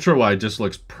 Ultra wide just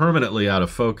looks permanently out of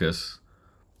focus.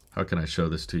 How can I show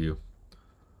this to you?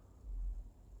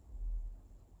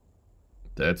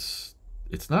 It's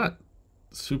not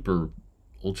super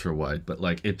ultra wide, but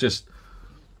like it just,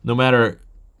 no matter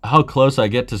how close I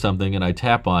get to something and I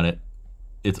tap on it,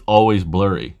 it's always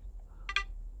blurry.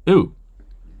 Ooh,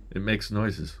 it makes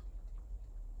noises.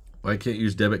 Why can't you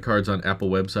use debit cards on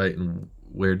Apple website, and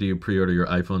where do you pre-order your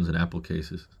iPhones and Apple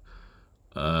cases?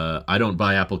 I don't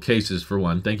buy Apple cases, for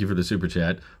one. Thank you for the super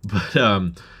chat. But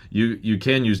you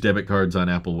can use debit cards on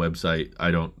Apple website.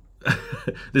 I don't.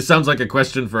 This sounds like a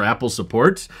question for Apple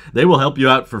support. They will help you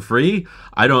out for free.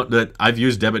 I don't. I've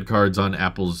used debit cards on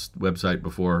Apple's website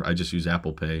before. I just use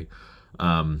Apple Pay,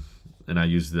 and I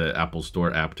use the Apple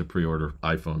Store app to pre-order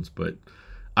iPhones. But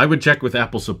I would check with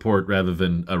Apple support rather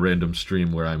than a random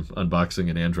stream where I'm unboxing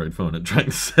an Android phone and trying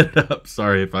to set it up.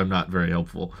 Sorry if I'm not very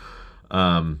helpful.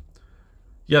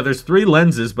 Yeah, there's 3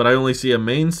 lenses, but I only see a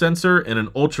main sensor and an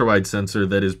ultra-wide sensor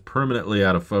that is permanently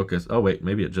out of focus. Oh, wait,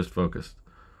 maybe it just focused.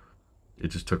 It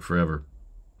just took forever.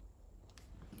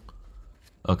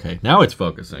 Okay, now it's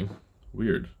focusing.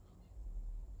 Weird.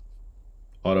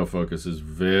 Autofocus is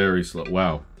very slow.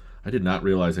 Wow, I did not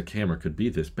realize a camera could be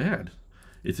this bad.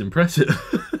 It's impressive.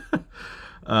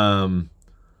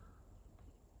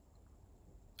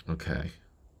 Okay.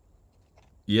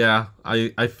 Yeah,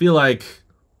 I feel like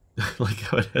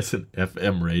how it has an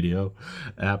FM radio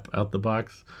app out the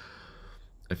box.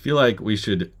 I feel like we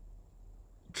should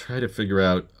try to figure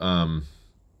out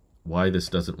why this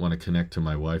doesn't want to connect to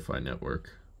my Wi-Fi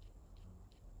network.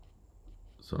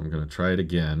 So I'm going to try it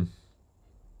again.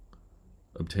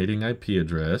 Obtaining IP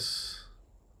address.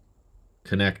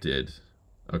 Connected.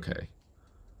 Okay.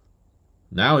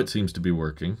 Now it seems to be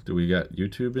working. Do we got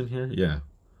YouTube in here? Yeah.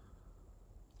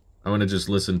 I want to just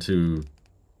listen to...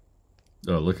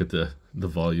 Oh, look at the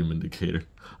volume indicator.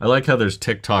 I like how there's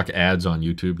TikTok ads on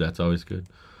YouTube. That's always good.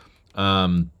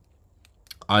 The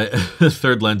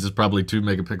third lens is probably 2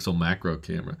 megapixel macro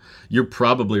camera. You're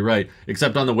probably right.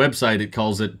 Except on the website, it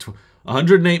calls it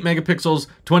 108 megapixels,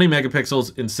 20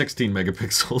 megapixels, and 16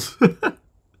 megapixels.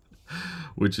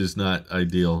 Which is not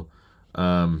ideal.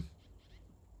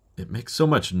 It makes so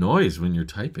much noise when you're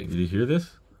typing. Did you hear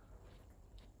this?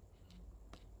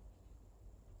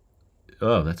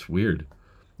 Oh, that's weird.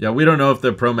 Yeah, we don't know if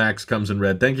the Pro Max comes in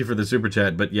red. Thank you for the super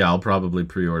chat, but yeah, I'll probably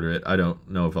pre-order it. I don't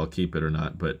know if I'll keep it or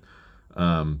not, but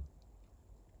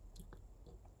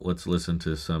let's listen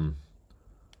to some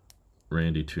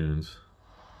Randy tunes.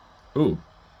 Ooh.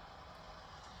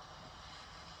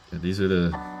 Yeah, these are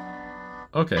the...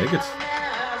 Okay, it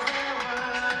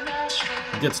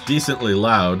gets decently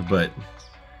loud, but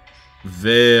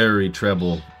very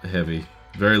treble heavy.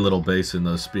 Very little bass in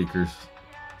those speakers.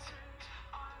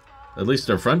 At least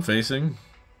they're front-facing.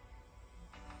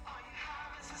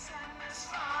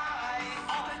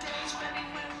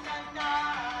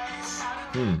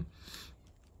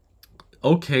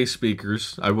 Okay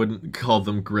speakers. I wouldn't call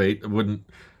them great. I wouldn't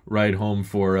ride home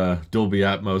for Dolby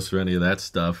Atmos or any of that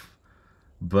stuff.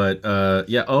 But,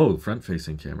 yeah. Oh,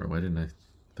 front-facing camera. Why didn't I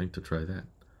think to try that?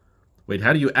 Wait,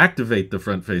 how do you activate the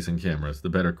front-facing camera is the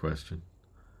better question.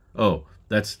 Oh,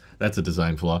 that's a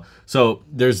design flaw. So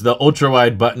there's the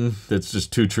ultra-wide button that's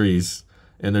just 2 trees,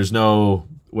 and there's no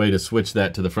way to switch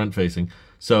that to the front-facing.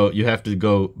 So you have to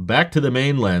go back to the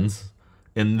main lens,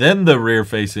 and then the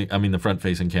the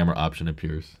front-facing camera option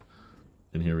appears.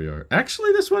 And here we are.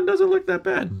 Actually, this one doesn't look that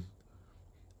bad.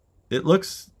 It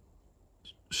looks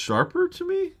sharper to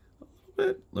me a little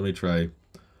bit. Let me try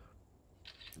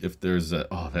if there's a...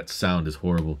 Oh, that sound is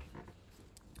horrible.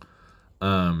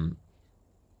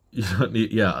 You don't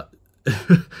need... Yeah.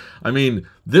 I mean,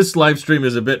 this live stream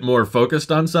is a bit more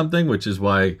focused on something, which is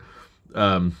why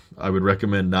I would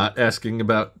recommend not asking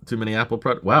about too many Apple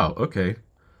products. Wow, okay.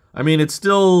 I mean, it's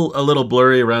still a little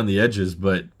blurry around the edges,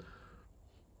 but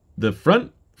the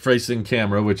front-facing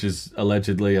camera, which is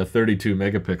allegedly a 32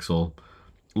 megapixel,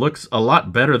 looks a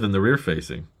lot better than the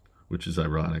rear-facing, which is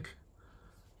ironic.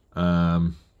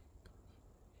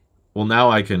 Well, now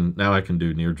I can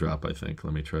do near drop, I think.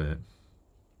 Let me try it.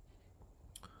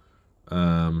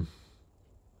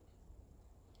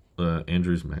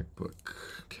 Andrew's MacBook.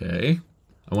 Okay.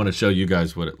 I want to show you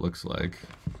guys what it looks like.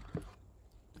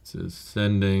 It says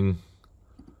sending.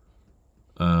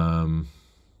 Weird.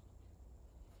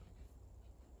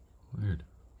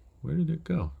 Where did it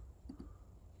go?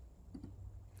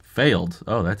 Failed.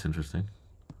 Oh, that's interesting.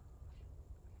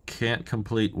 Can't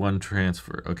complete one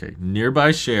transfer. Okay.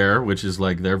 Nearby share, which is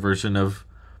like their version of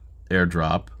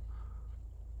AirDrop.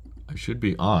 I should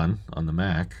be on the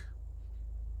Mac.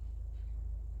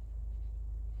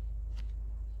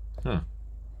 Huh.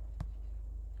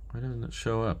 Why doesn't it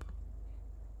show up?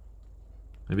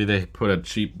 Maybe they put a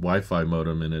cheap Wi-Fi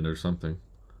modem in it or something.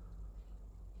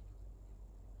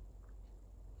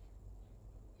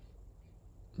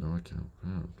 No account.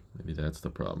 Oh, maybe that's the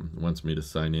problem. It wants me to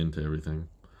sign into everything.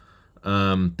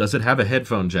 Does it have a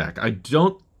headphone jack? I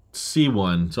don't see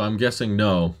one, so I'm guessing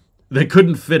no. They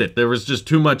couldn't fit it. There was just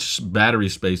too much battery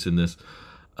space in this.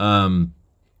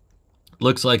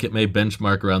 Looks like it may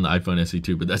benchmark around the iPhone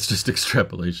SE2, but that's just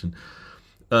extrapolation.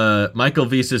 Michael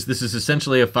V says, this is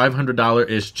essentially a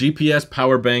 $500-ish GPS,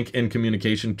 power bank, and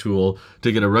communication tool.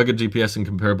 To get a rugged GPS and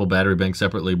comparable battery bank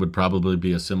separately would probably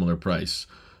be a similar price.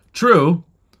 True,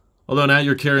 although now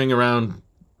you're carrying around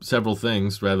several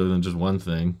things rather than just one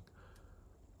thing.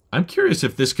 I'm curious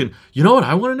if this can... You know what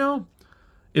I want to know?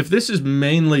 If this is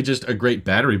mainly just a great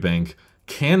battery bank,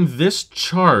 can this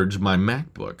charge my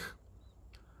MacBook?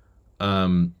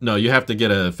 No, you have to get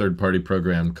a third-party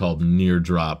program called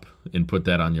NearDrop and put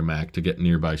that on your Mac to get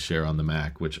Nearby Share on the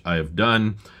Mac, which I have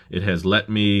done. It has let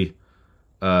me...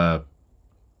 it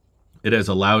has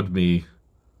allowed me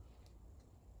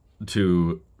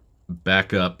to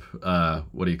back up...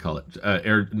 what do you call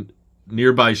it?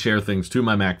 Nearby Share things to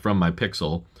my Mac from my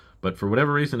Pixel. But for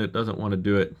whatever reason, it doesn't want to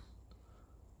do it.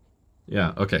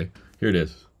 Yeah, okay. Here it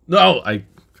is. No! I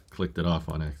clicked it off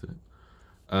on accident.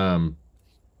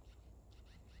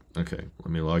 Okay, let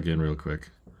me log in real quick.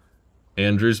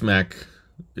 Andrew's Mac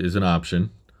is an option.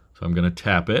 So I'm going to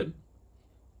tap it.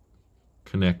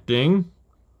 Connecting.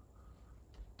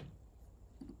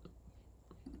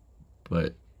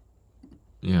 But,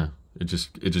 yeah, it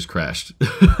just crashed.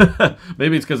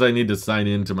 Maybe it's because I need to sign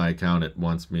into my account. It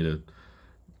wants me to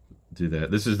do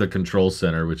that. This is the control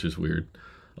center, which is weird.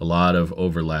 A lot of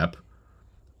overlap.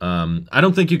 I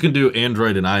don't think you can do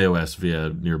Android and iOS via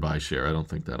Nearby Share. I don't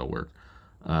think that'll work.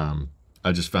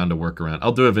 I just found a workaround.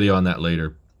 I'll do a video on that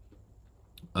later.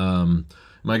 Am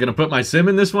I going to put my SIM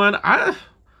in this one? I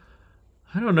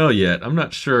don't know yet. I'm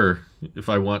not sure if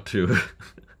I want to.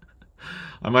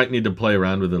 I might need to play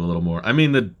around with it a little more. I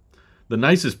mean, the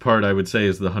nicest part, I would say,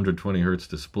 is the 120 hertz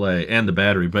display and the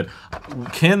battery. But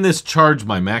can this charge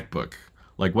my MacBook?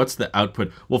 Like, what's the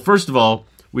output? Well, first of all,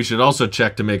 we should also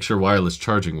check to make sure wireless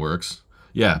charging works.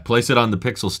 Yeah, place it on the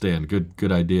Pixel stand.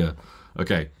 Good idea.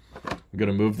 Okay, I'm going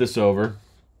to move this over.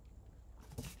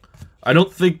 I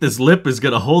don't think this lip is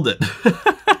going to hold it.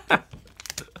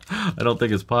 I don't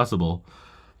think it's possible.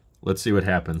 Let's see what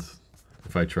happens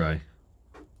if I try.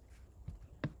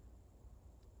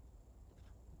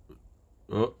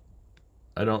 Oh,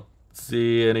 I don't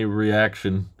see any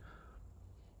reaction.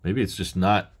 Maybe it's just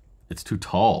not, it's too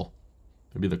tall.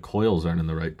 Maybe the coils aren't in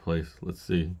the right place. Let's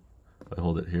see. If I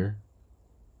hold it here.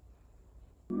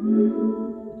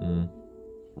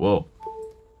 Whoa.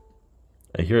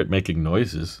 I hear it making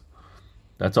noises.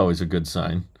 That's always a good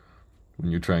sign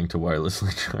when you're trying to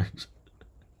wirelessly charge.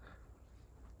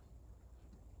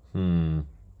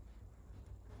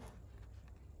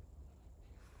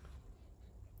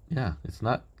 Yeah, it's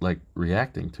not like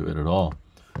reacting to it at all.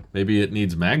 Maybe it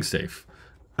needs MagSafe.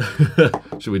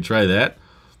 Should we try that?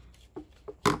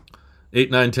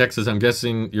 89 Texas, I'm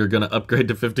guessing you're going to upgrade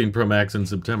to 15 Pro Max in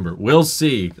September. We'll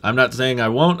see. I'm not saying I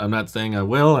won't. I'm not saying I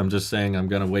will. I'm just saying I'm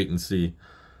going to wait and see.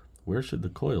 Where should the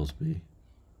coils be?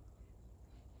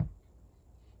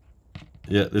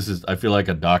 Yeah, this is, I feel like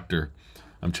a doctor.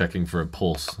 I'm checking for a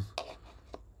pulse.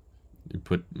 You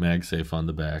put MagSafe on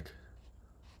the back.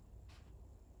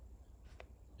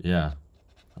 Yeah,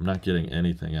 I'm not getting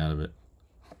anything out of it.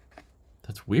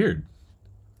 That's weird.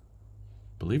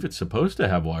 I believe it's supposed to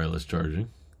have wireless charging.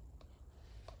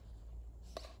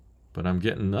 But I'm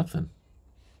getting nothing.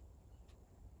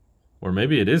 Or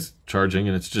maybe it is charging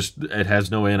and it's just, it has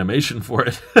no animation for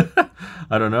it.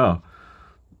 I don't know.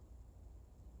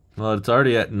 Well, it's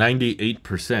already at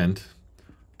 98%.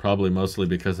 Probably mostly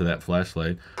because of that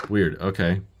flashlight. Weird,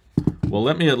 okay. Well,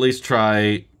 let me at least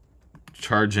try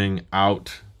charging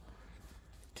out.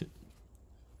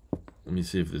 Let me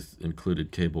see if this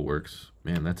included cable works.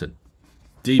 Man, that's a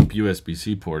deep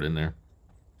USB-C port in there.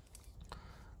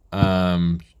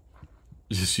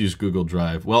 Just use Google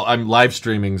Drive. Well, I'm live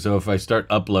streaming, so if I start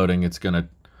uploading, it's going to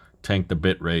tank the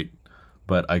bit rate.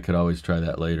 But I could always try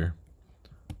that later.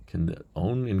 Can the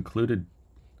own included?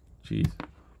 Geez.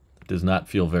 It does not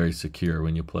feel very secure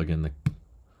when you plug in the...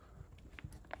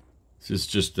 This is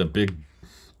just a big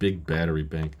battery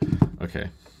bank. Okay.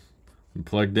 I'm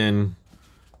plugged in.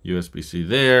 USB-C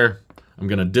there. I'm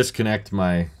going to disconnect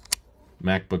my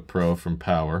MacBook Pro from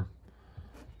power.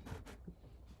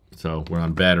 So we're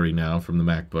on battery now from the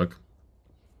MacBook.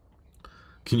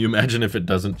 Can you imagine if it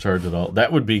doesn't charge at all?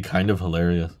 That would be kind of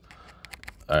hilarious.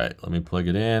 All right, let me plug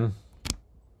it in.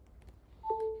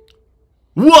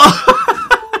 Whoa!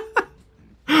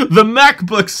 The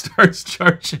MacBook starts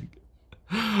charging.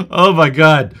 Oh my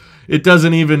God. It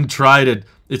doesn't even try to...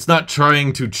 It's not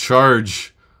trying to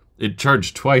charge... It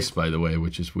charged twice, by the way,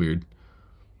 which is weird.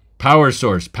 Power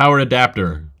source, power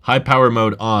adapter, high power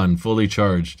mode on, fully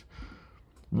charged.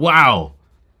 Wow.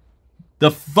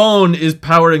 The phone is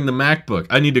powering the MacBook.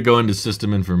 I need to go into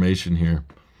system information here.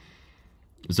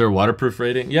 Is there a waterproof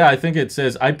rating? Yeah, I think it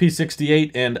says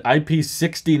IP68 and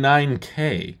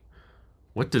IP69K.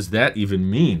 What does that even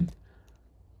mean?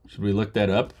 Should we look that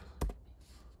up?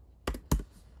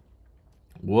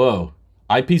 Whoa.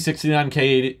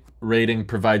 IP69K rating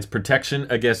provides protection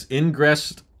against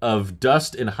ingress of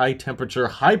dust in high temperature,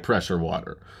 high pressure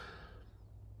water.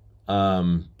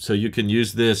 So you can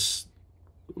use this,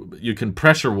 you can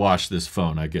pressure wash this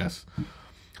phone, I guess.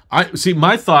 See,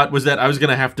 my thought was that I was going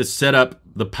to have to set up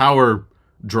the power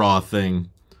draw thing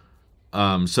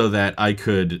so that I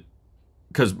could,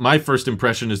 because my first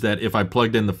impression is that if I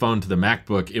plugged in the phone to the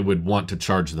MacBook, it would want to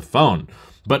charge the phone.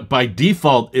 But by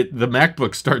default, the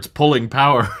MacBook starts pulling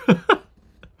power.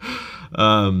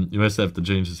 You must have to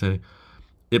change the setting.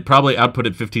 It probably output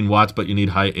at 15 watts, but you need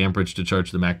high amperage to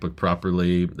charge the MacBook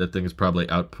properly. That thing is probably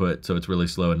output, so it's really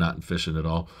slow and not efficient at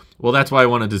all. Well, that's why I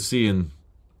wanted to see in...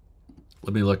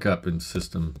 Let me look up in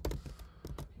system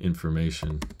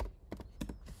information.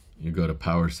 You go to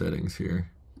power settings here.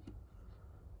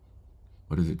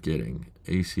 What is it getting?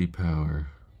 AC power.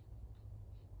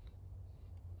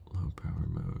 Low power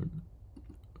mode.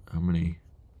 How many?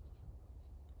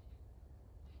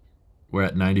 We're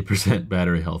at 90%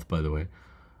 battery health, by the way.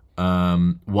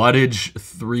 Wattage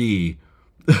 3.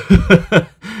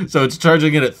 So it's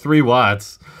charging it at 3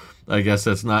 watts. I guess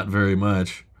that's not very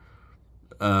much.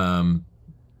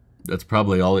 That's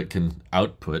probably all it can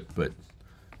output, but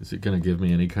is it going to give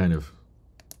me any kind of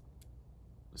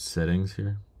settings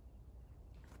here?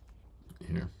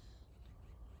 Here.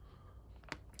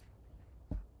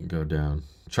 Go down.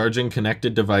 Charging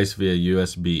connected device via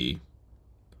USB.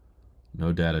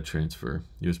 No data transfer.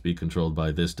 USB controlled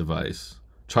by this device.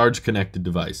 Charge connected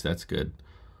device. That's good.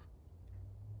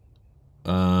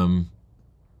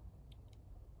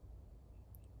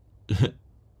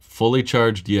 Fully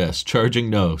charged, yes. Charging,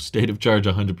 no. State of charge,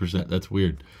 100%. That's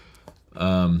weird.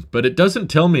 But it doesn't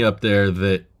tell me up there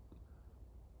that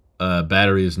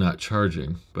battery is not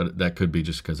charging. But that could be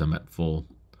just because I'm at full.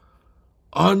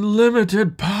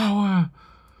 Unlimited power!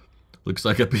 Looks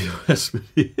like a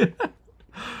USB.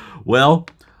 Well,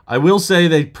 I will say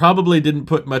they probably didn't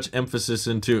put much emphasis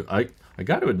into... I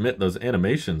got to admit, those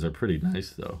animations are pretty nice,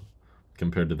 though,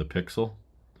 compared to the Pixel.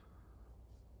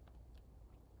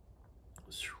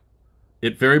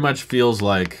 It very much feels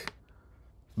like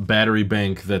battery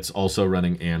bank that's also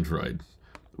running Android,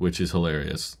 which is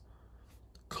hilarious.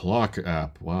 Clock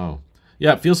app, wow.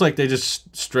 Yeah, it feels like they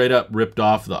just straight up ripped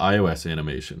off the iOS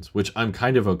animations, which I'm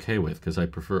kind of okay with because I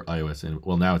prefer iOS.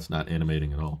 Well, now it's not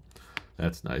animating at all.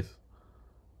 That's nice.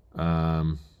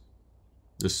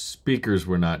 The speakers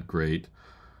were not great.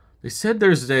 They said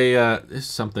there's a, this is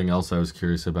something else I was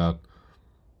curious about.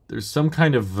 There's some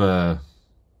kind of, mono,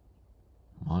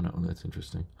 that's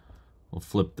interesting. We'll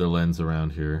flip the lens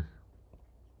around here.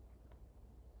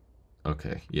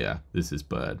 Okay, yeah, this is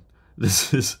bad.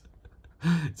 This is,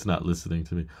 it's not listening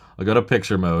to me. I'll go to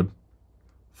picture mode.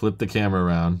 Flip the camera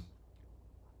around.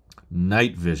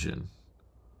 Night vision.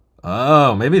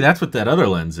 Oh, maybe that's what that other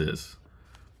lens is.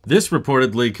 This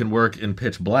reportedly can work in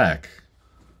pitch black.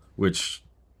 Which,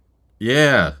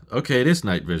 yeah, okay, it is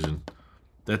night vision.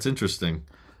 That's interesting.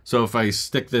 So if I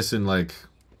stick this in like...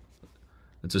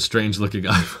 It's a strange looking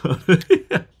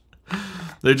iPhone.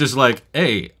 They're just like,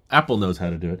 hey, Apple knows how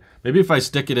to do it. Maybe if I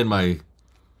stick it in my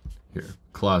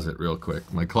closet real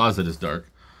quick. My closet is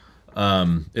dark.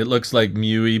 It looks like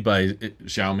MIUI by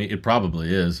Xiaomi. It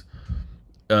probably is.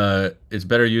 It's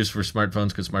better used for smartphones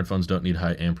because smartphones don't need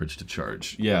high amperage to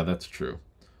charge. Yeah, that's true.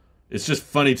 It's just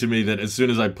funny to me that as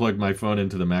soon as I plug my phone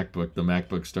into the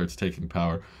MacBook starts taking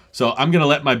power. So I'm going to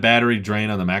let my battery drain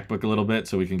on the MacBook a little bit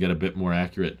so we can get a bit more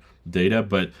accurate data.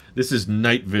 But this is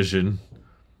night vision,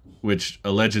 which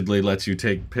allegedly lets you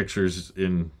take pictures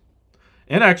in...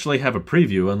 And actually have a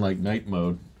preview, unlike night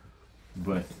mode.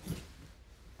 But,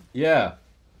 yeah.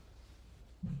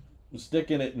 I'm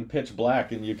sticking it in pitch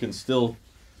black and you can still...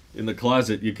 In the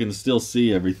closet, you can still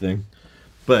see everything.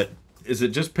 But is it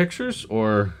just pictures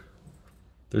or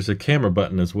there's a camera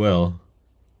button as well?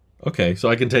 Okay, so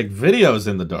I can take videos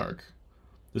in the dark.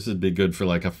 This would be good for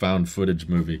like a found footage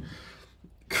movie.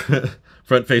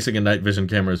 Front-facing and night vision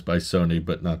cameras by Sony,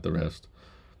 but not the rest.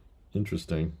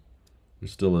 Interesting.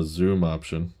 There's still a zoom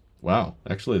option. Wow,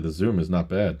 actually the zoom is not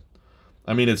bad.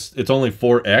 I mean, it's only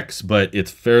 4x, but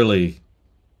it's fairly...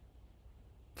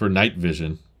 For night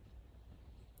vision.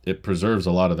 It preserves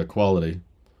a lot of the quality.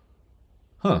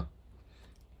 Huh.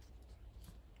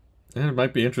 And it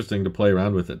might be interesting to play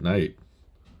around with at night.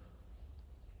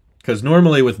 Because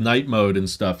normally with night mode and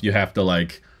stuff, you have to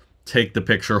like take the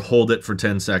picture, hold it for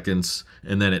 10 seconds,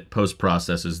 and then it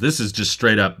post-processes. This is just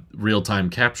straight up real-time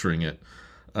capturing it,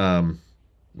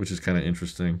 which is kind of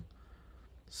interesting.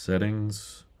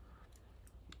 Settings,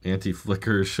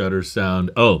 anti-flicker, shutter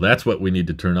sound. Oh, that's what we need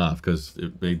to turn off because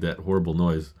it made that horrible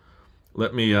noise.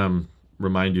 Let me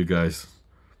remind you guys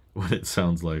what it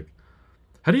sounds like.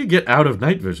 How do you get out of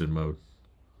night vision mode?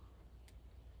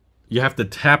 You have to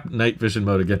tap night vision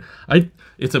mode again.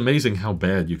 It's amazing how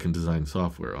bad you can design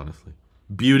software, honestly.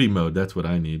 Beauty mode, that's what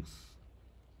I need.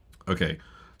 Okay,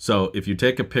 so if you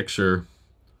take a picture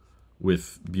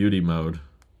with beauty mode,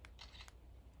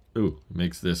 ooh, it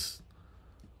makes this.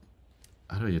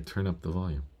 How do you turn up the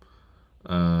volume?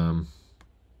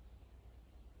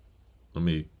 Let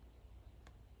me.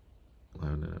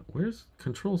 Where's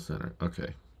Control Center?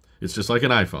 Okay. It's just like an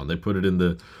iPhone. They put it in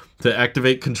the... To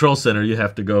activate Control Center, you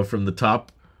have to go from the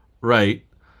top right.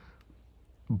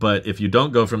 But if you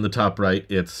don't go from the top right,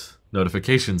 it's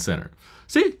Notification Center.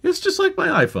 See? It's just like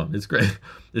my iPhone. It's great.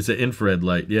 It's an infrared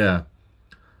light. Yeah.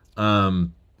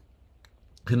 Can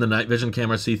the night vision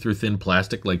camera see through thin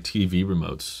plastic like TV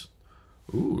remotes?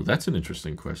 Ooh, that's an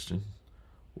interesting question.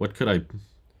 What could I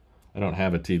don't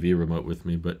have a TV remote with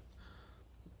me, but...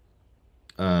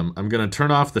 I'm going to turn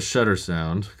off the shutter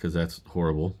sound because that's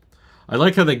horrible. I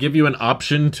like how they give you an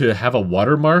option to have a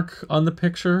watermark on the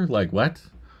picture. Like what?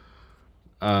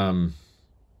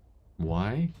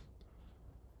 Why?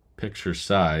 Picture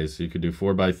size. You could do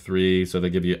 4:3. So they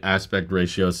give you aspect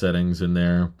ratio settings in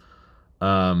there.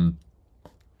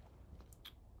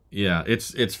 Yeah,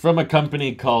 it's from a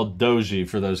company called Doji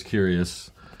for those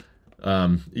curious.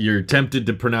 You're tempted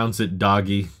to pronounce it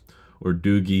doggy or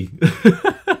doogie.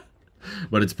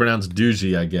 But it's pronounced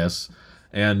Doogie, I guess.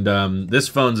 And this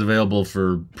phone's available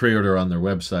for pre-order on their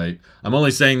website. I'm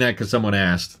only saying that because someone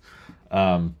asked.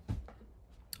 I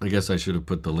guess I should have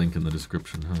put the link in the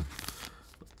description,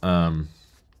 huh?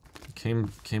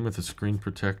 Came with a screen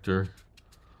protector.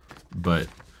 But,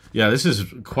 yeah, this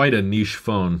is quite a niche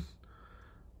phone.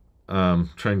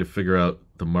 Trying to figure out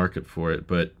the market for it.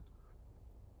 But,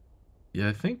 yeah,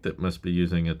 I think that must be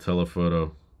using a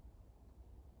telephoto.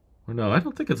 No, I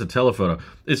don't think it's a telephoto.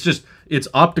 It's just, it's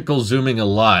optical zooming a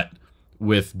lot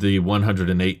with the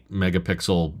 108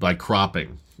 megapixel by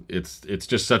cropping. It's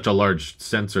just such a large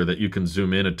sensor that you can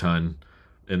zoom in a ton,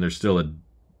 and there's still a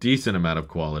decent amount of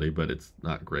quality, but it's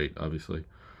not great, obviously.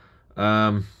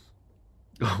 What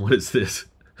is this?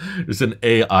 There's an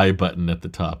AI button at the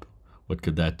top. What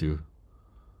could that do?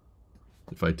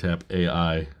 If I tap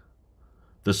AI,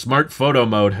 the smart photo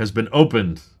mode has been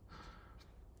opened.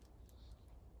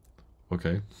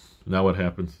 Okay, now what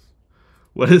happens?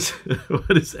 What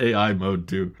does AI mode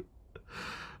do?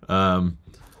 I'll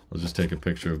just take a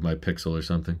picture of my Pixel or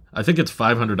something. I think it's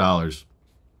 $500.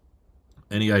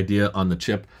 Any idea on the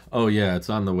chip? Oh yeah, it's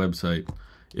on the website.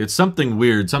 It's something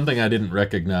weird, something I didn't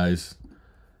recognize.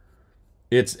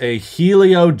 It's a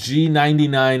Helio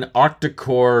G99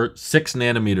 octa-core 6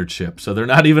 nanometer chip. So they're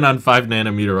not even on 5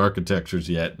 nanometer architectures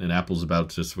yet, and Apple's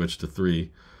about to switch to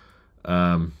 3.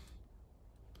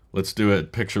 Let's do a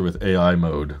picture with AI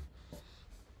mode.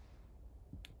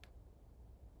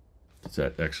 Does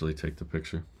that actually take the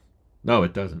picture? No,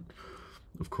 it doesn't.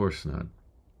 Of course not.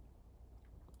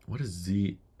 What does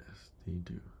ZSD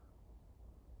do?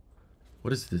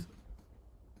 What is this?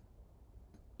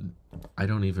 I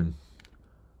don't even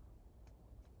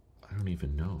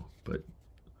know, but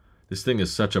this thing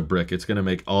is such a brick. It's going to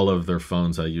make all of their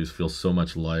phones I use feel so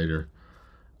much lighter.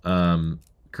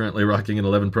 Currently rocking an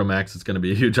 11 Pro Max. It's going to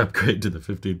be a huge upgrade to the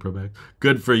 15 Pro Max.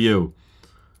 Good for you.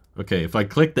 Okay, if I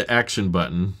click the action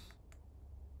button,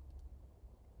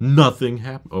 nothing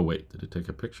happened. Oh, wait. Did it take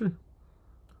a picture?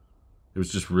 It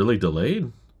was just really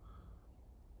delayed?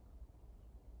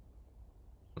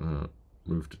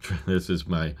 Move to this is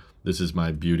my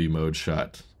beauty mode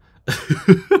shot.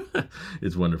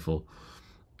 It's wonderful.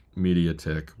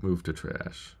 MediaTek. Move to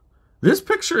trash. This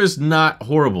picture is not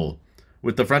horrible.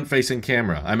 With the front-facing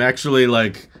camera. I'm actually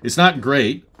like, it's not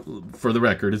great, for the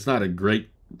record. It's not a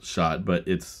great shot, but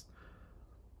it's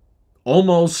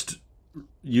almost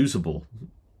usable.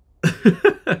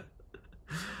 Sim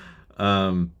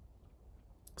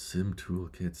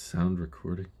toolkit, sound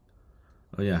recording.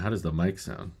 Oh yeah, how does the mic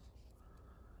sound?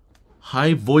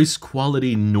 High voice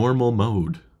quality normal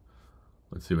mode.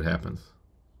 Let's see what happens.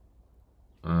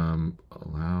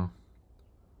 Allow.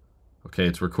 Okay,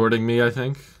 it's recording me, I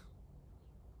think.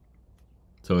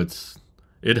 So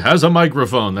it has a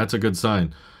microphone. That's a good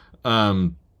sign.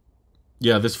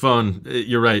 Yeah, this phone,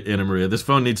 you're right, Anna Maria. This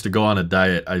phone needs to go on a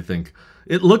diet, I think.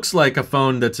 It looks like a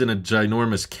phone that's in a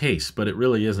ginormous case, but it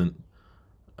really isn't.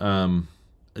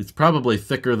 It's probably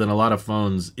thicker than a lot of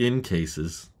phones in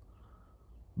cases.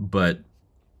 But,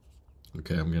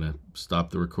 okay, I'm going to stop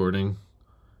the recording,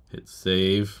 hit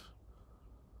save,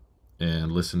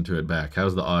 and listen to it back.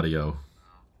 How's the audio?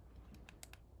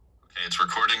 Okay, it's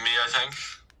recording me, I think.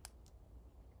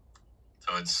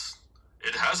 So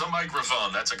it has a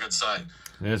microphone. That's a good sign.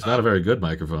 Yeah, it's not a very good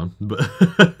microphone, but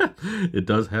it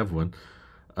does have one.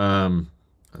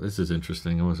 This is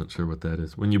interesting. I wasn't sure what that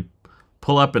is. When you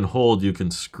pull up and hold, you can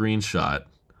screenshot.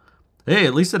 Hey,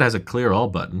 at least it has a clear all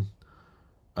button.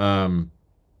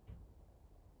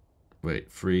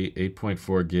 Wait, free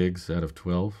 8.4 gigs out of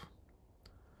 12.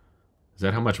 Is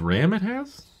that how much RAM it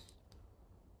has?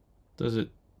 Does it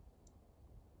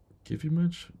give you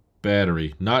much?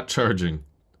 Battery, not charging.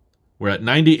 We're at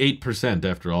 98%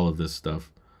 after all of this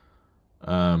stuff.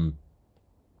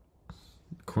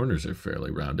 Corners are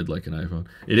fairly rounded like an iPhone.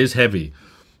 It is heavy.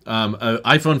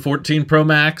 iPhone 14 Pro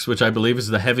Max, which I believe is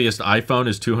the heaviest iPhone,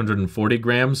 is 240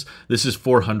 grams. This is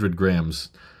 400 grams.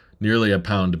 Nearly a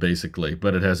pound, basically.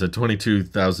 But it has a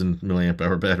 22,000 milliamp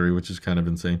hour battery, which is kind of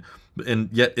insane. And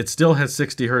yet it still has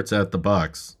 60 hertz out the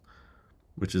box,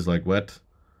 which is like, what?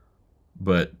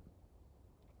 But,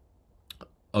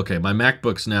 okay, my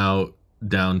MacBook's now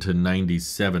down to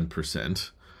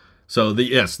 97%. So,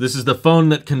 yes, this is the phone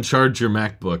that can charge your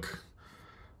MacBook.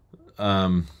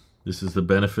 This is the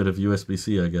benefit of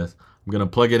USB-C, I guess. I'm going to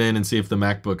plug it in and see if the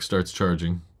MacBook starts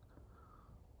charging.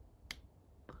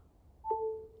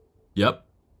 Yep.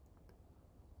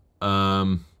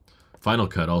 Final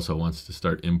Cut also wants to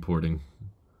start importing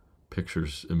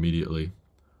pictures immediately,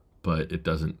 but it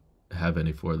doesn't have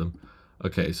any for them.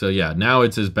 Okay, so yeah, now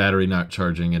it says battery not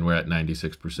charging, and we're at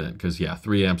 96%, because yeah,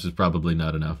 3 amps is probably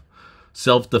not enough.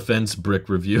 Self-defense brick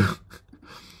review.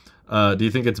 Do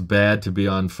you think it's bad to be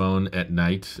on phone at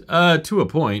night? To a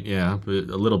point, yeah, but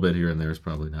a little bit here and there is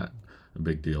probably not a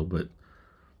big deal, but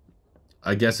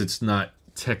I guess it's not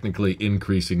technically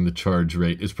increasing the charge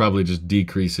rate. It's probably just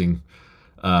decreasing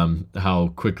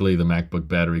how quickly the MacBook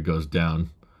battery goes down.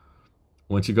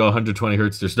 Once you go 120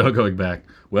 hertz, there's no going back.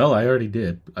 Well, I already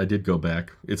did. I did go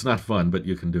back. It's not fun, but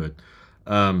you can do it.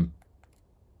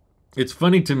 It's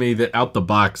funny to me that out the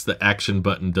box, the action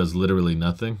button does literally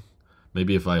nothing.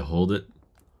 Maybe if I hold it.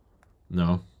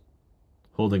 No.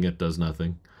 Holding it does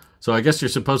nothing. So I guess you're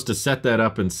supposed to set that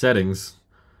up in settings,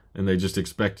 and they just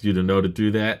expect you to know to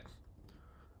do that.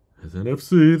 As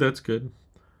NFC, that's good.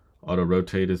 Auto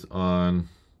rotate is on.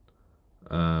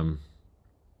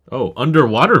 Oh,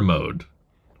 underwater mode.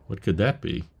 What could that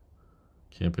be?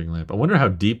 Camping lamp. I wonder how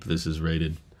deep this is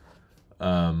rated.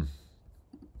 Water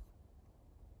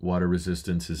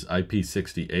resistance is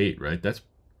IP68, right? That's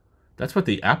what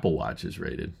the Apple Watch is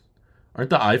rated. Aren't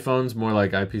the iPhones more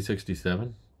like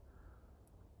IP67?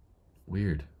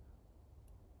 Weird.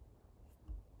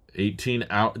 18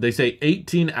 hour. They say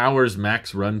 18 hours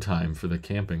max runtime for the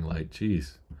camping light.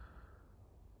 Jeez.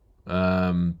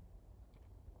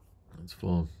 It's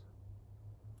full.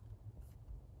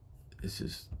 This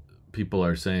is, people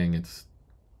are saying it's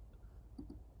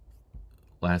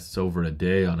lasts over a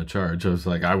day on a charge. I was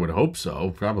like, I would hope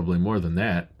so. Probably more than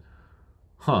that.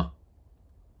 Huh.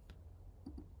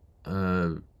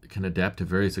 Can adapt to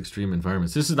various extreme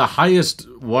environments. This is the highest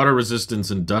water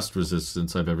resistance and dust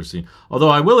resistance I've ever seen. Although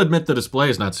I will admit the display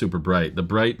is not super bright. The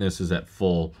brightness is at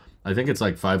full. I think it's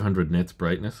like 500 nits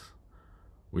brightness,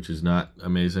 which is not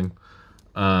amazing.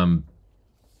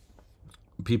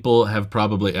 People have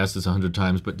probably asked this 100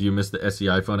 times, but do you miss the SE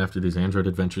iPhone after these Android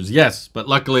adventures? Yes, but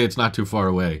luckily it's not too far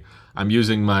away. I'm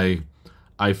using my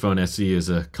iPhone SE as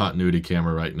a continuity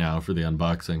camera right now for the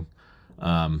unboxing.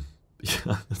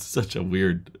 Yeah, it's such a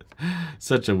weird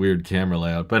camera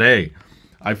layout. But hey,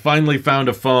 I finally found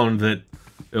a phone that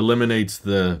eliminates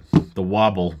the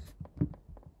wobble.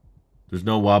 There's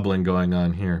no wobbling going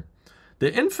on here.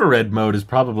 The infrared mode is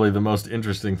probably the most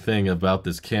interesting thing about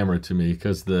this camera to me,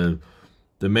 because the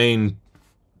main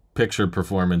picture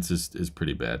performance is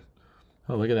pretty bad.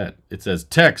 Oh, look at that. It says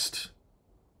text.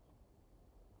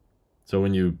 So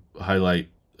when you highlight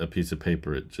a piece of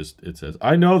paper, it says,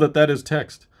 I know that is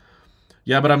text.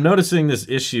 Yeah, but I'm noticing this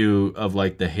issue of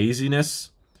like the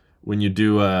haziness. When you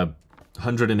do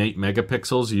 108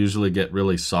 megapixels, you usually get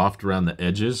really soft around the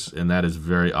edges, and that is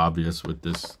very obvious with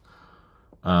this.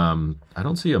 I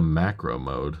don't see a macro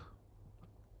mode.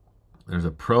 There's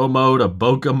a pro mode, a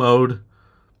bokeh mode,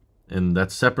 and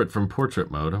that's separate from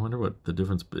portrait mode. I wonder what the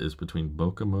difference is between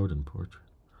bokeh mode and portrait.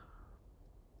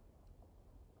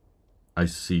 I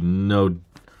see no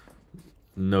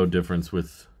difference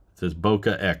with, it says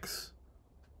bokeh X.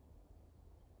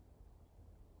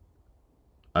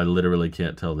 I literally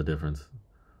can't tell the difference.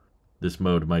 this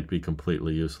mode might be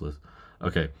completely useless.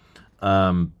 Okay.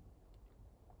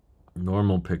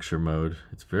 Normal picture mode.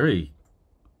 It's very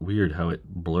weird how it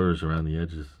blurs around the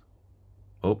edges.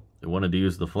 Oh, it wanted to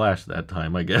use the flash that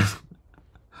time, I guess.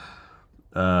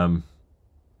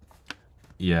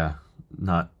 Yeah,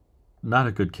 not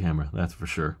a good camera, that's for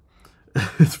sure.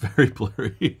 It's very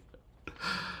blurry.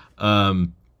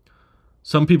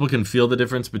 Some people can feel the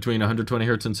difference between 120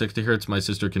 hertz and 60 hertz. My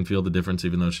sister can feel the difference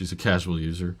even though she's a casual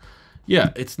user.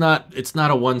 Yeah, it's not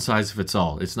a one size fits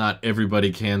all. It's not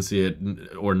everybody can see it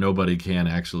or nobody can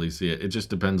actually see it. It just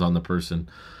depends on the person.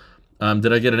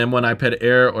 Did I get an M1 iPad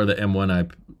Air or the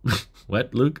M1 iPad?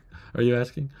 What, Luke? Are you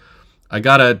asking? I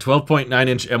got a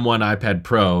 12.9-inch M1 iPad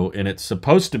Pro, and it's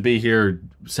supposed to be here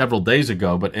several days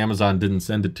ago, but Amazon didn't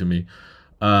send it to me.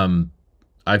 iPhone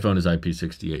is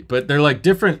IP68, but they're like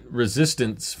different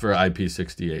resistance for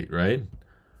IP68, right?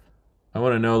 I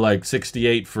want to know like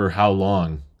 68 for how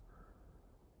long.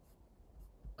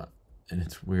 And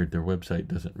it's weird, their website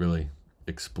doesn't really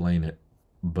explain it,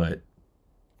 but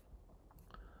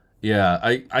yeah,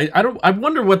 I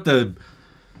wonder what the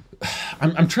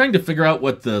I'm trying to figure out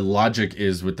what the logic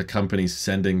is with the company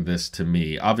sending this to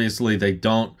me. Obviously, they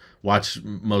don't watch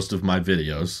most of my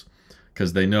videos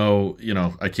because they know, you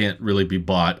know, I can't really be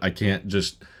bought. I can't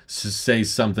just say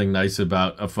something nice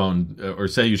about a phone or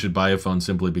say you should buy a phone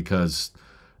simply because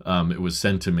it was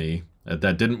sent to me.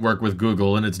 That didn't work with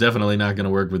Google, and it's definitely not going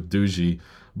to work with Doogee.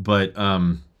 But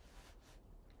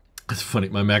it's funny,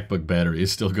 my MacBook battery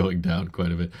is still going down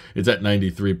quite a bit. It's at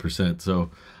 93%,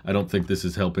 so I don't think this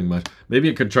is helping much. Maybe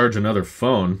it could charge another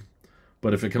phone,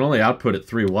 but if it can only output at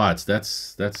 3 watts,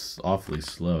 that's awfully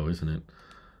slow, isn't it?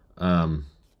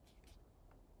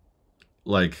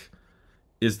 Like,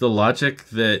 is the logic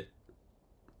that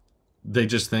they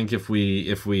just think if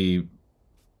we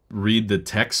read the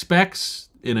tech specs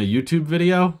in a YouTube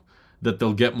video that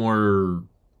they'll get more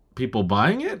people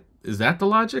buying it? Is that the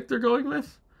logic they're going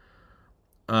with?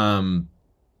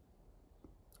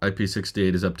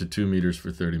 IP68 is up to 2 meters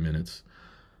for 30 minutes.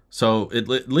 So it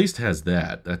at least has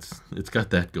that. It's got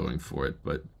that going for it.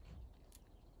 But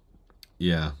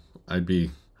yeah, I'd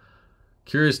be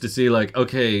curious to see, like,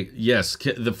 okay, yes,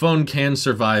 the phone can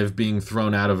survive being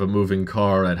thrown out of a moving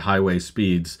car at highway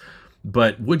speeds,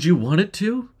 but would you want it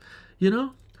to? You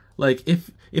know? Like,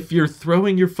 if you're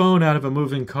throwing your phone out of a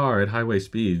moving car at highway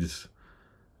speeds,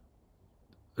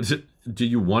 do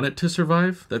you want it to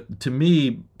survive? That, to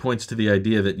me, points to the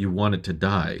idea that you want it to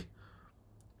die.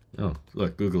 Oh,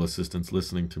 look, Google Assistant's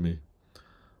listening to me.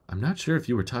 I'm not sure if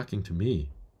you were talking to me.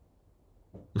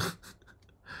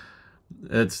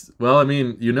 Well, I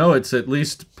mean, you know, it's at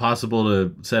least possible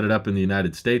to set it up in the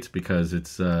United States because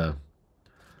it's, I'm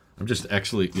just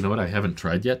actually, you know what I haven't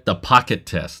tried yet? The Pocket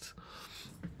Test.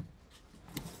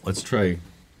 Let's try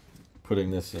putting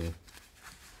this in.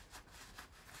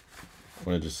 I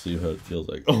want to just see how it feels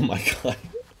like. Oh my god.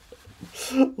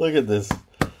 Look at this.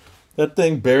 That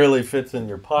thing barely fits in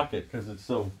your pocket because it's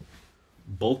so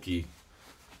bulky.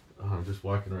 Oh, I'm just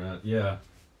walking around. Yeah.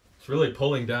 It's really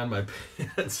pulling down my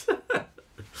pants.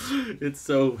 It's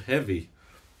so heavy.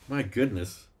 My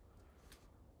goodness.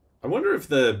 I wonder if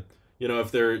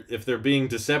if they're being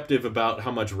deceptive about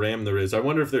how much RAM there is. I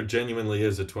wonder if there genuinely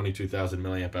is a 22,000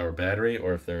 milliamp hour battery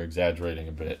or if they're exaggerating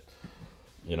a bit.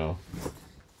 You know.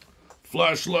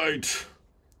 Flashlight.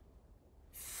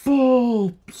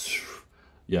 Full.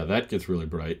 Yeah, that gets really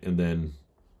bright. And then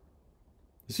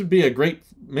this would be a great,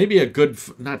 maybe a good,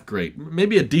 not great,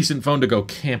 maybe a decent phone to go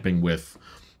camping with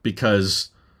because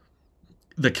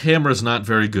the camera's not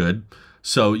very good.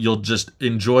 So you'll just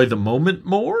enjoy the moment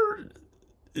more.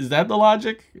 Is that the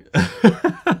logic?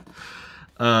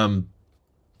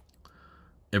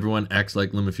 Everyone acts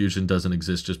like LumaFusion doesn't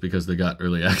exist just because they got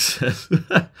early access.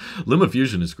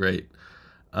 LumaFusion is great.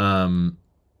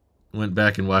 Went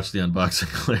back and watched the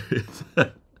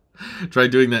unboxing. Try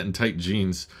doing that in tight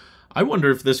jeans. I wonder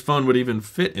if this phone would even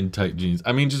fit in tight jeans.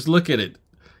 I mean, just look at it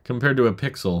compared to a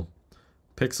Pixel.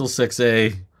 Pixel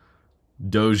 6a,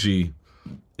 Doji.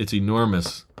 It's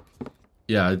enormous.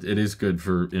 Yeah, it is good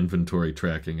for inventory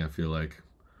tracking, I feel like.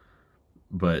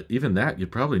 But even that, you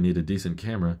probably need a decent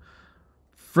camera.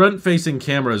 Front-facing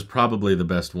camera is probably the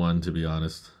best one, to be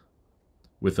honest.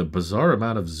 With a bizarre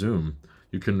amount of zoom.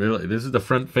 You can really... This is the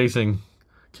front-facing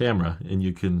camera, and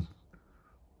you can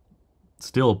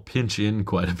still pinch in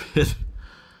quite a bit.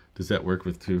 Does that work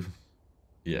with two?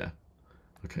 Yeah.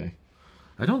 Okay.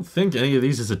 I don't think any of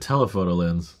these is a telephoto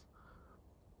lens.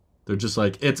 They're just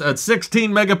like, it's a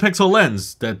 16 megapixel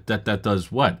lens. That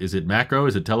does what? Is it macro?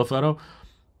 Is it telephoto?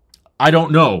 I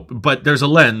don't know, but there's a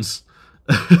lens.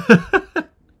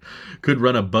 Could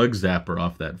run a bug zapper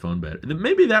off that phone battery.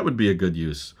 Maybe that would be a good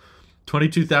use.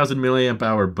 22,000 milliamp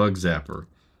hour bug zapper.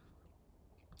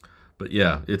 But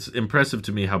yeah, it's impressive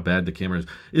to me how bad the camera is.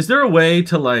 Is there a way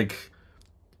to like...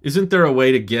 Isn't there a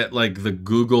way to get like the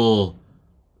Google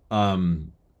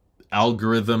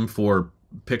algorithm for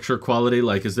picture quality?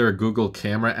 Like, is there a Google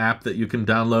camera app that you can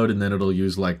download and then it'll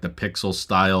use like the pixel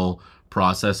style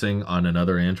processing on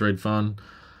another Android phone?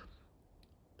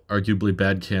 Arguably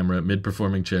bad camera,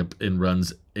 mid-performing chip, and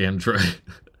runs Android.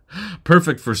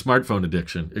 Perfect for smartphone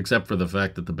addiction, except for the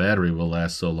fact that the battery will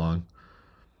last so long.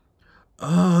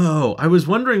 Oh, I was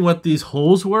wondering what these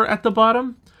holes were at the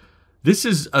bottom. This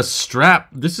is a strap.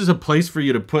 This is a place for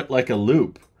you to put like a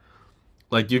loop.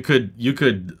 Like you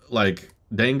could like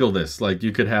dangle this. Like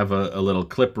you could have a little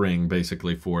clip ring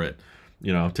basically for it,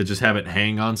 you know, to just have it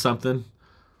hang on something.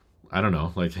 I don't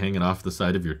know, like hanging off the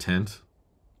side of your tent.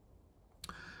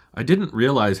 I didn't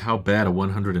realize how bad a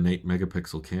 108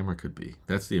 megapixel camera could be.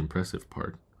 That's the impressive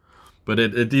part. But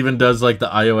it even does like the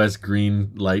iOS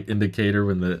green light indicator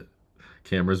when the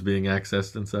camera's being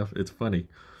accessed and stuff. It's funny.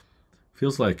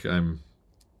 Feels like I'm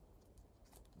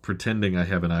pretending I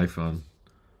have an iPhone.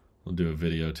 We'll do a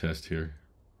video test here.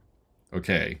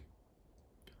 Okay.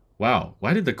 Wow.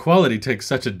 Why did the quality take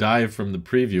such a dive from the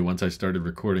preview once I started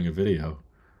recording a video?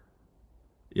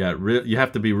 Yeah, you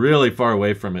have to be really far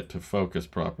away from it to focus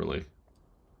properly.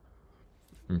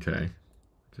 Okay.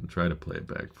 I can try to play it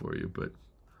back for you, but...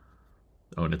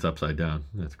 Oh, and it's upside down.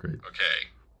 That's great. Okay.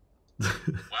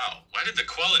 Wow, why did the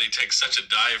quality take such a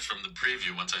dive from the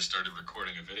preview once I started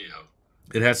recording a video?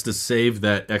 It has to save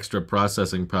that extra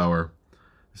processing power.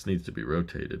 This needs to be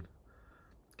rotated.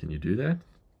 Can you do that?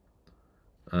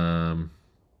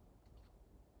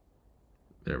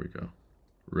 There we go.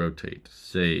 Rotate.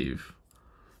 Save.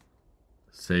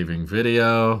 Saving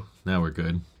video. Now we're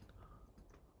good.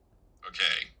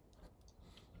 Okay.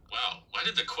 Wow, why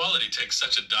did the quality take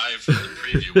such a dive from the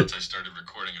preview once I started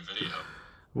recording a video?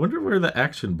 I wonder where the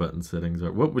action button settings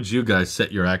are. What would you guys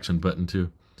set your action button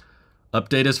to?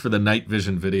 Update us for the night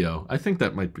vision video. I think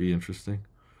that might be interesting.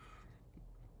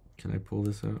 Can I pull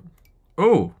this out?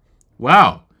 Oh,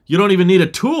 wow. You don't even need a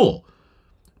tool.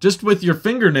 Just with your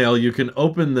fingernail, you can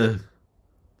open the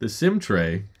SIM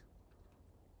tray.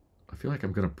 I feel like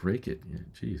I'm going to break it. Yeah,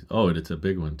 geez. Oh, and it's a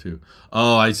big one, too.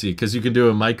 Oh, I see. Because you can do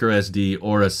a micro SD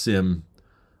or a SIM.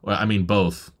 Well, I mean,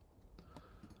 both.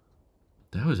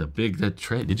 That was a big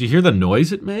tray. Did you hear the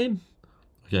noise it made?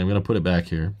 Okay, I'm going to put it back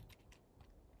here.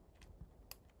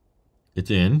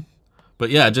 It's in. But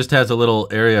yeah, it just has a little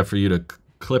area for you to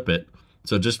clip it.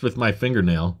 So just with my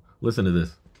fingernail, listen to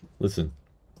this. Listen.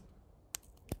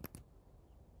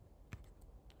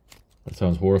 That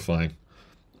sounds horrifying.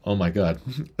 Oh my God.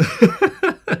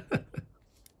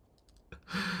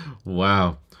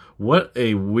 Wow. What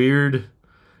a weird...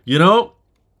 You know,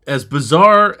 as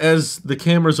bizarre as the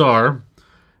cameras are,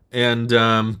 and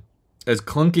as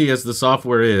clunky as the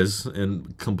software is,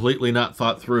 and completely not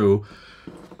thought through,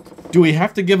 do we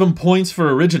have to give them points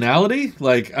for originality?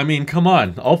 Like, I mean, come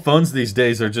on. All phones these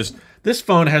days are just... This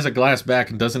phone has a glass back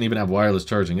and doesn't even have wireless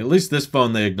charging. At least this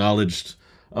phone they acknowledged,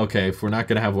 okay, if we're not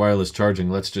going to have wireless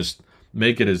charging, let's just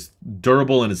make it as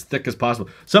durable and as thick as possible.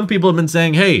 Some people have been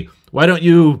saying, hey, why don't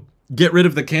you get rid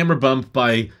of the camera bump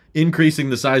by increasing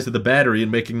the size of the battery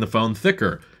and making the phone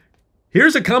thicker?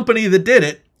 Here's a company that did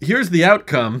it. Here's the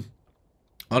outcome.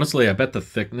 Honestly, I bet the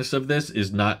thickness of this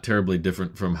is not terribly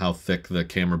different from how thick the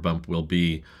camera bump will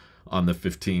be on the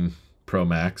 15 Pro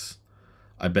Max.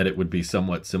 I bet it would be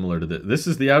somewhat similar to this. This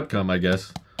is the outcome, I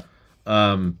guess.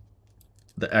 The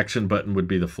action button would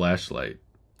be the flashlight.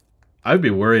 I'd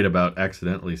be worried about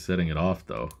accidentally setting it off,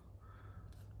 though.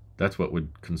 That's what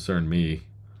would concern me,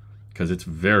 because it's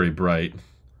very bright.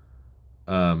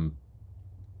 But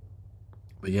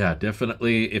yeah,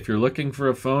 definitely, if you're looking for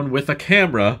a phone with a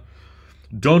camera,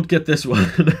 don't get this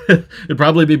one. It'd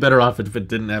probably be better off if it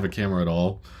didn't have a camera at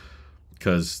all,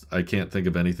 because I can't think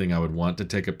of anything I would want to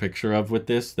take a picture of with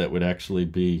this that would actually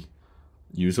be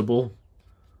usable.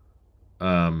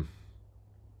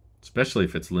 Especially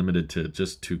if it's limited to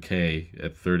just 2K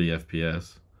at 30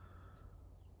 FPS.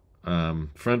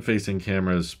 Front-facing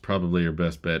camera is probably your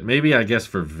best bet. Maybe, I guess,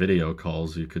 for video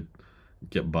calls you could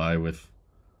get by with.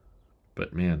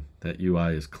 But man, that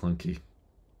UI is clunky.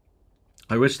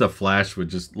 I wish the flash would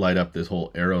just light up this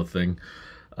whole arrow thing.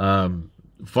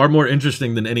 Far more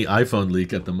interesting than any iPhone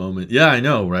leak at the moment. Yeah, I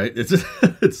know, right?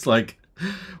 It's like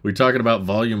we're talking about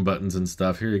volume buttons and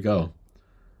stuff. Here you go.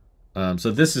 So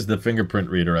this is the fingerprint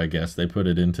reader, I guess. They put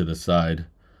it into the side.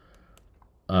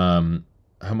 How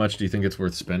much do you think it's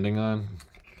worth spending on?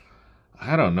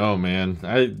 I don't know, man.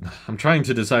 I'm trying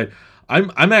to decide.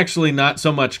 I'm actually not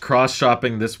so much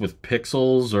cross-shopping this with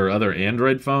Pixels or other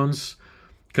Android phones,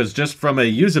 because just from a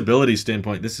usability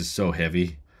standpoint, this is so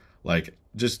heavy. Like,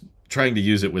 just trying to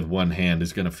use it with one hand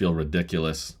is going to feel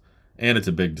ridiculous. And it's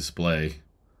a big display.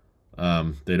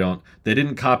 They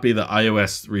didn't copy the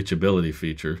iOS reachability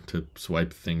feature to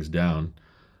swipe things down.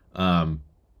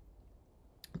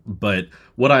 But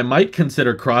what I might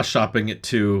consider cross-shopping it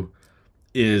to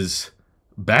is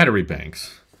battery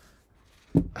banks.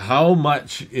 How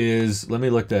much is... Let me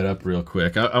look that up real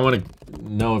quick. I want to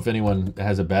know if anyone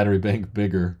has a battery bank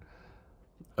bigger.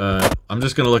 I'm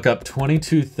just going to look up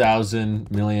 22,000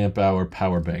 milliamp hour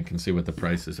power bank and see what the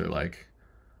prices are like.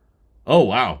 Oh,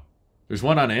 wow. There's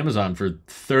one on Amazon for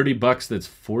 $30 that's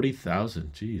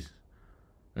 40,000. Jeez.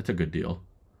 That's a good deal.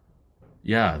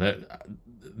 Yeah,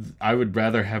 I would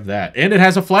rather have that. And it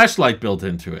has a flashlight built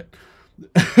into it.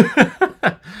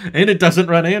 And it doesn't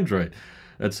run Android.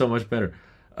 That's so much better.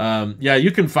 Yeah, you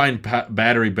can find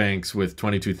battery banks with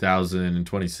 22,000 and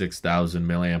 26,000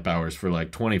 milliamp hours for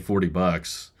like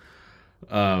 $20-40.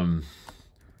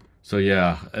 So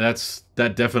yeah,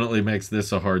 that definitely makes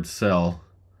this a hard sell.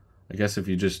 I guess if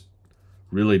you just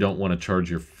really don't want to charge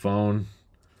your phone.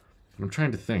 I'm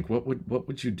trying to think, what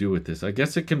would you do with this? I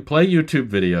guess it can play YouTube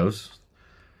videos.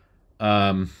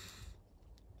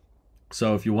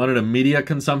 So if you wanted a media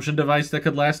consumption device that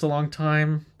could last a long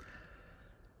time,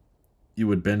 you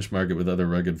would benchmark it with other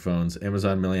rugged phones.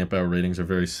 Amazon milliamp hour ratings are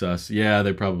very sus. Yeah,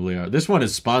 they probably are. This one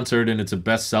is sponsored, and it's a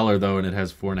bestseller, though, and it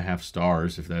has 4.5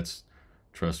 stars, if that's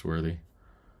trustworthy.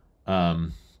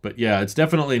 But yeah, it's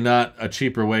definitely not a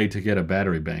cheaper way to get a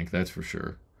battery bank, that's for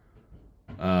sure.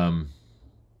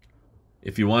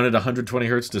 If you wanted a 120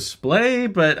 hertz display,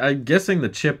 but I'm guessing the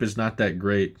chip is not that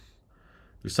great.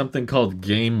 There's something called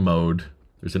game mode.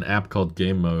 There's an app called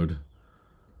game mode.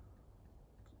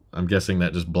 I'm guessing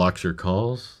that just blocks your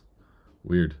calls.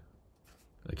 Weird.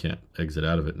 I can't exit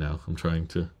out of it now. I'm trying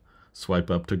to swipe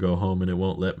up to go home and it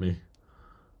won't let me.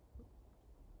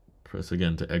 Press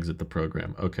again to exit the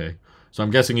program. Okay. So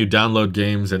I'm guessing you download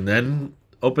games and then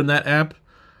open that app.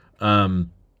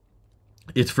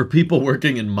 It's for people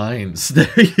working in mines.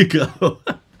 There you go.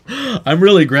 I'm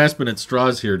really grasping at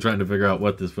straws here trying to figure out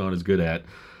what this phone is good at.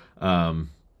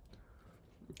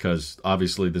 Because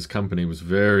obviously this company was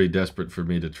very desperate for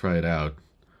me to try it out.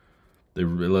 They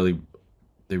really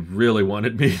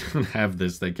wanted me to have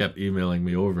this. They kept emailing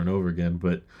me over and over again.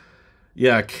 But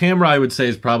yeah, camera I would say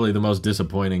is probably the most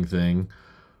disappointing thing.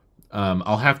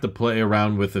 I'll have to play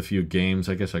around with a few games.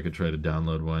 I guess I could try to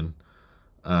download one.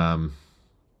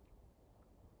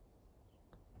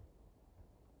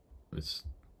 It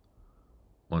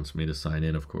wants me to sign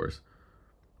in, of course.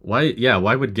 Why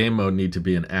would game mode need to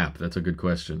be an app? That's a good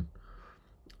question.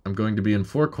 I'm going to be in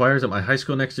 4 choirs at my high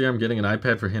school next year. I'm getting an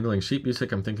iPad for handling sheet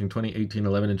music. I'm thinking 2018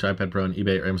 11-inch iPad Pro on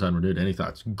eBay or Amazon renewed. Any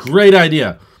thoughts? Great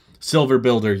idea, Silver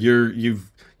Builder. You've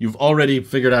already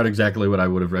figured out exactly what I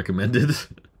would have recommended,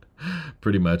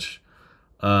 pretty much.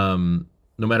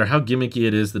 No matter how gimmicky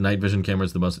it is, the night vision camera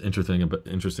is the most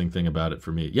interesting thing about it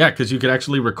for me. Yeah, because you could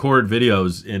actually record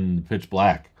videos in pitch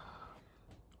black.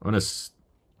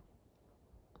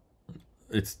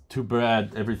 It's too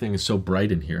bad everything is so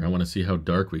bright in here. I want to see how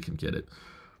dark we can get it.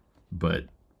 But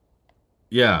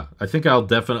yeah, I think I'll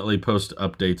definitely post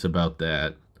updates about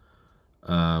that.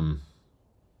 Can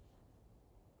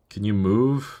you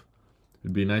move?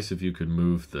 It'd be nice if you could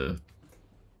move the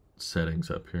settings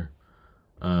up here.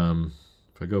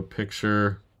 If I go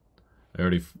picture, I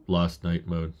already lost night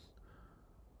mode.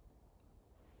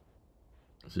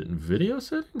 Is it in video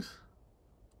settings?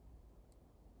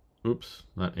 Oops,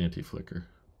 not anti-flicker.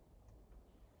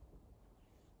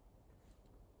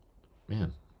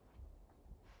 Man,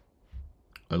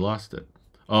 I lost it.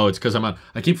 Oh, it's because I'm on.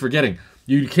 I keep forgetting.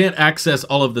 You can't access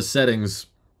all of the settings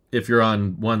if you're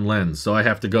on one lens. So I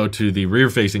have to go to the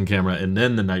rear-facing camera and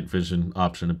then the night vision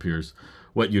option appears.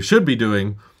 What you should be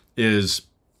doing is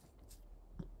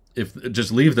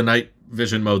just leave the night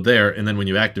vision mode there, and then when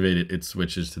you activate it, it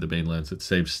switches to the main lens. It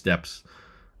saves steps.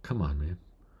 Come on, man.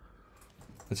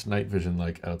 What's night vision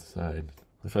like outside?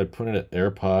 If I put it at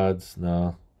AirPods,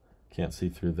 no, can't see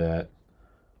through that.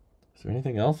 Is there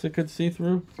anything else it could see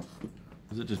through?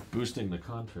 Is it just boosting the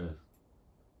contrast?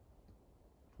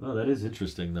 Oh, that is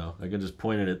interesting, though. I can just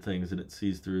point it at things and it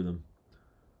sees through them.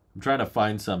 I'm trying to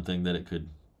find something that it could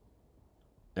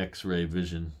X-ray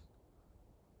vision,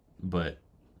 but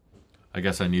I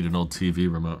guess I need an old TV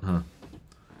remote, huh?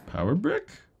 Power brick?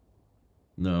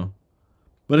 No.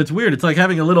 But it's weird. It's like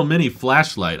having a little mini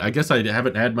flashlight. I guess I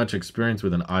haven't had much experience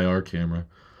with an IR camera.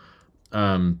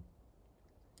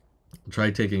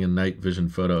 Try taking a night vision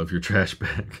photo of your trash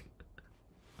bag.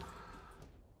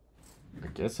 I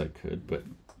guess I could, but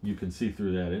you can see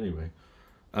through that anyway.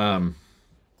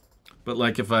 But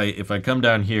like if I come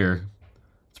down here,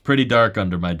 it's pretty dark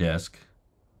under my desk.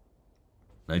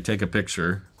 I take a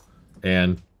picture,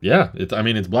 and yeah, I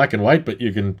mean it's black and white, but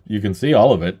you can see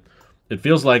all of it. It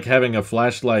feels like having a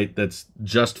flashlight that's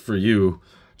just for you,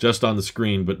 just on the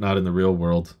screen, but not in the real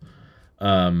world.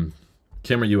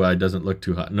 Camera UI doesn't look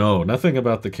too hot. No, nothing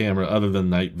about the camera other than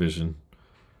night vision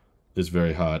is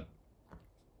very hot.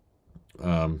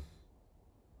 Wonder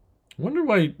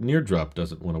why near drop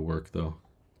doesn't want to work though.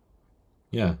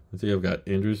 Yeah, let's see. I've got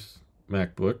Andrew's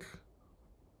MacBook.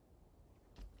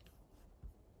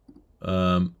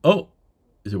 Oh,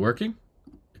 is it working?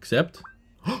 Accept.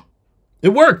 It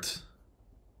worked.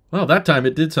 Well, that time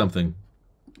it did something.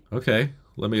 Okay,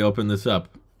 let me open this up.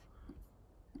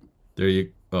 There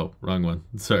you. Oh, wrong one.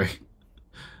 Sorry.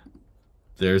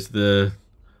 There's the.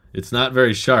 It's not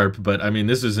very sharp, but I mean,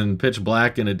 this is in pitch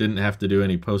black and it didn't have to do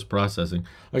any post-processing.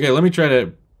 Okay, let me try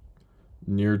to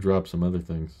near drop some other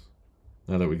things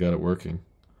now that we got it working.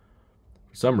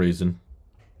 For some reason.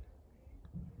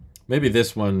 Maybe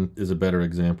this one is a better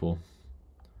example.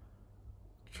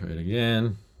 Try it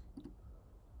again.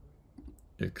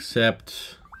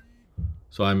 Accept.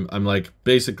 So I'm like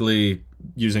basically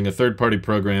using a third-party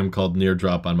program called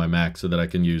NearDrop on my Mac so that I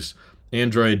can use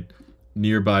Android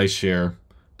Nearby Share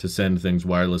to send things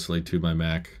wirelessly to my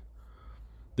Mac.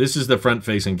 This is the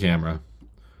front-facing camera,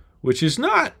 which is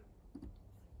not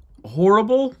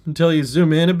horrible until you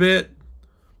zoom in a bit.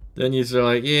 Then you're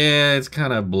like, yeah, it's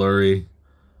kind of blurry.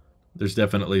 There's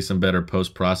definitely some better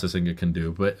post-processing it can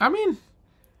do, but I mean,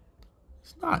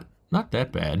 it's not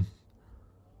that bad.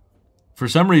 For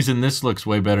some reason, this looks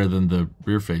way better than the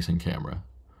rear-facing camera.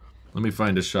 Let me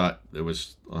find a shot that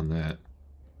was on that.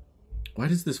 Why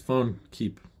does this phone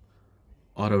keep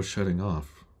auto shutting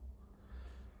off?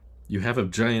 You have a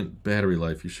giant battery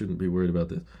life. You shouldn't be worried about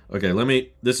this. Okay,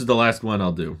 this is the last one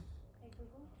I'll do.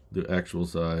 Do actual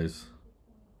size.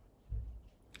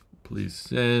 Please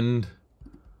send.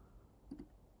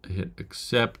 I hit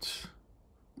accept.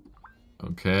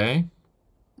 Okay.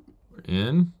 We're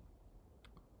in.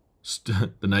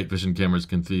 The night vision cameras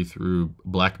can see through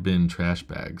black bin trash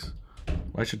bags.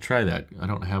 Well, I should try that. I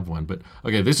don't have one, but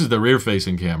okay, this is the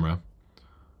rear-facing camera,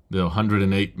 the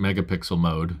 108 megapixel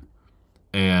mode,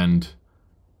 and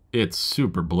it's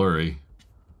super blurry.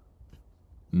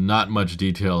 Not much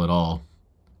detail at all.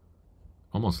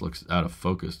 Almost looks out of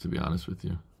focus, to be honest with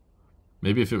you.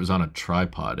 Maybe if it was on a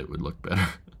tripod, it would look better.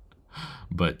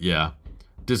 But yeah,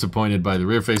 disappointed by the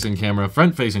rear-facing camera.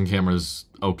 Front-facing camera's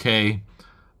okay.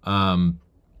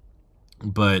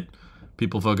 But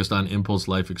people focused on impulse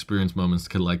life experience moments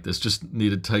could like this. Just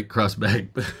need a tight cross bag.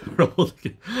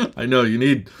 I know you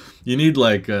need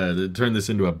like to turn this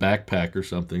into a backpack or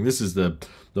something. This is the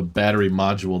battery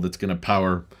module that's going to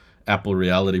power Apple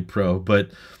Reality Pro.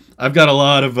 But I've got a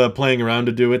lot of playing around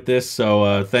to do with this.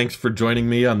 So thanks for joining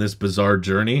me on this bizarre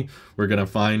journey. We're going to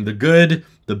find the good,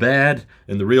 the bad,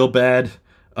 and the real bad.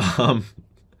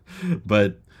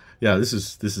 But yeah, this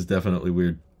is definitely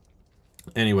weird.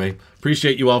 Anyway,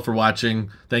 appreciate you all for watching.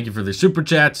 Thank you for the super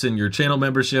chats and your channel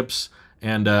memberships.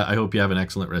 And I hope you have an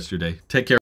excellent rest of your day. Take care.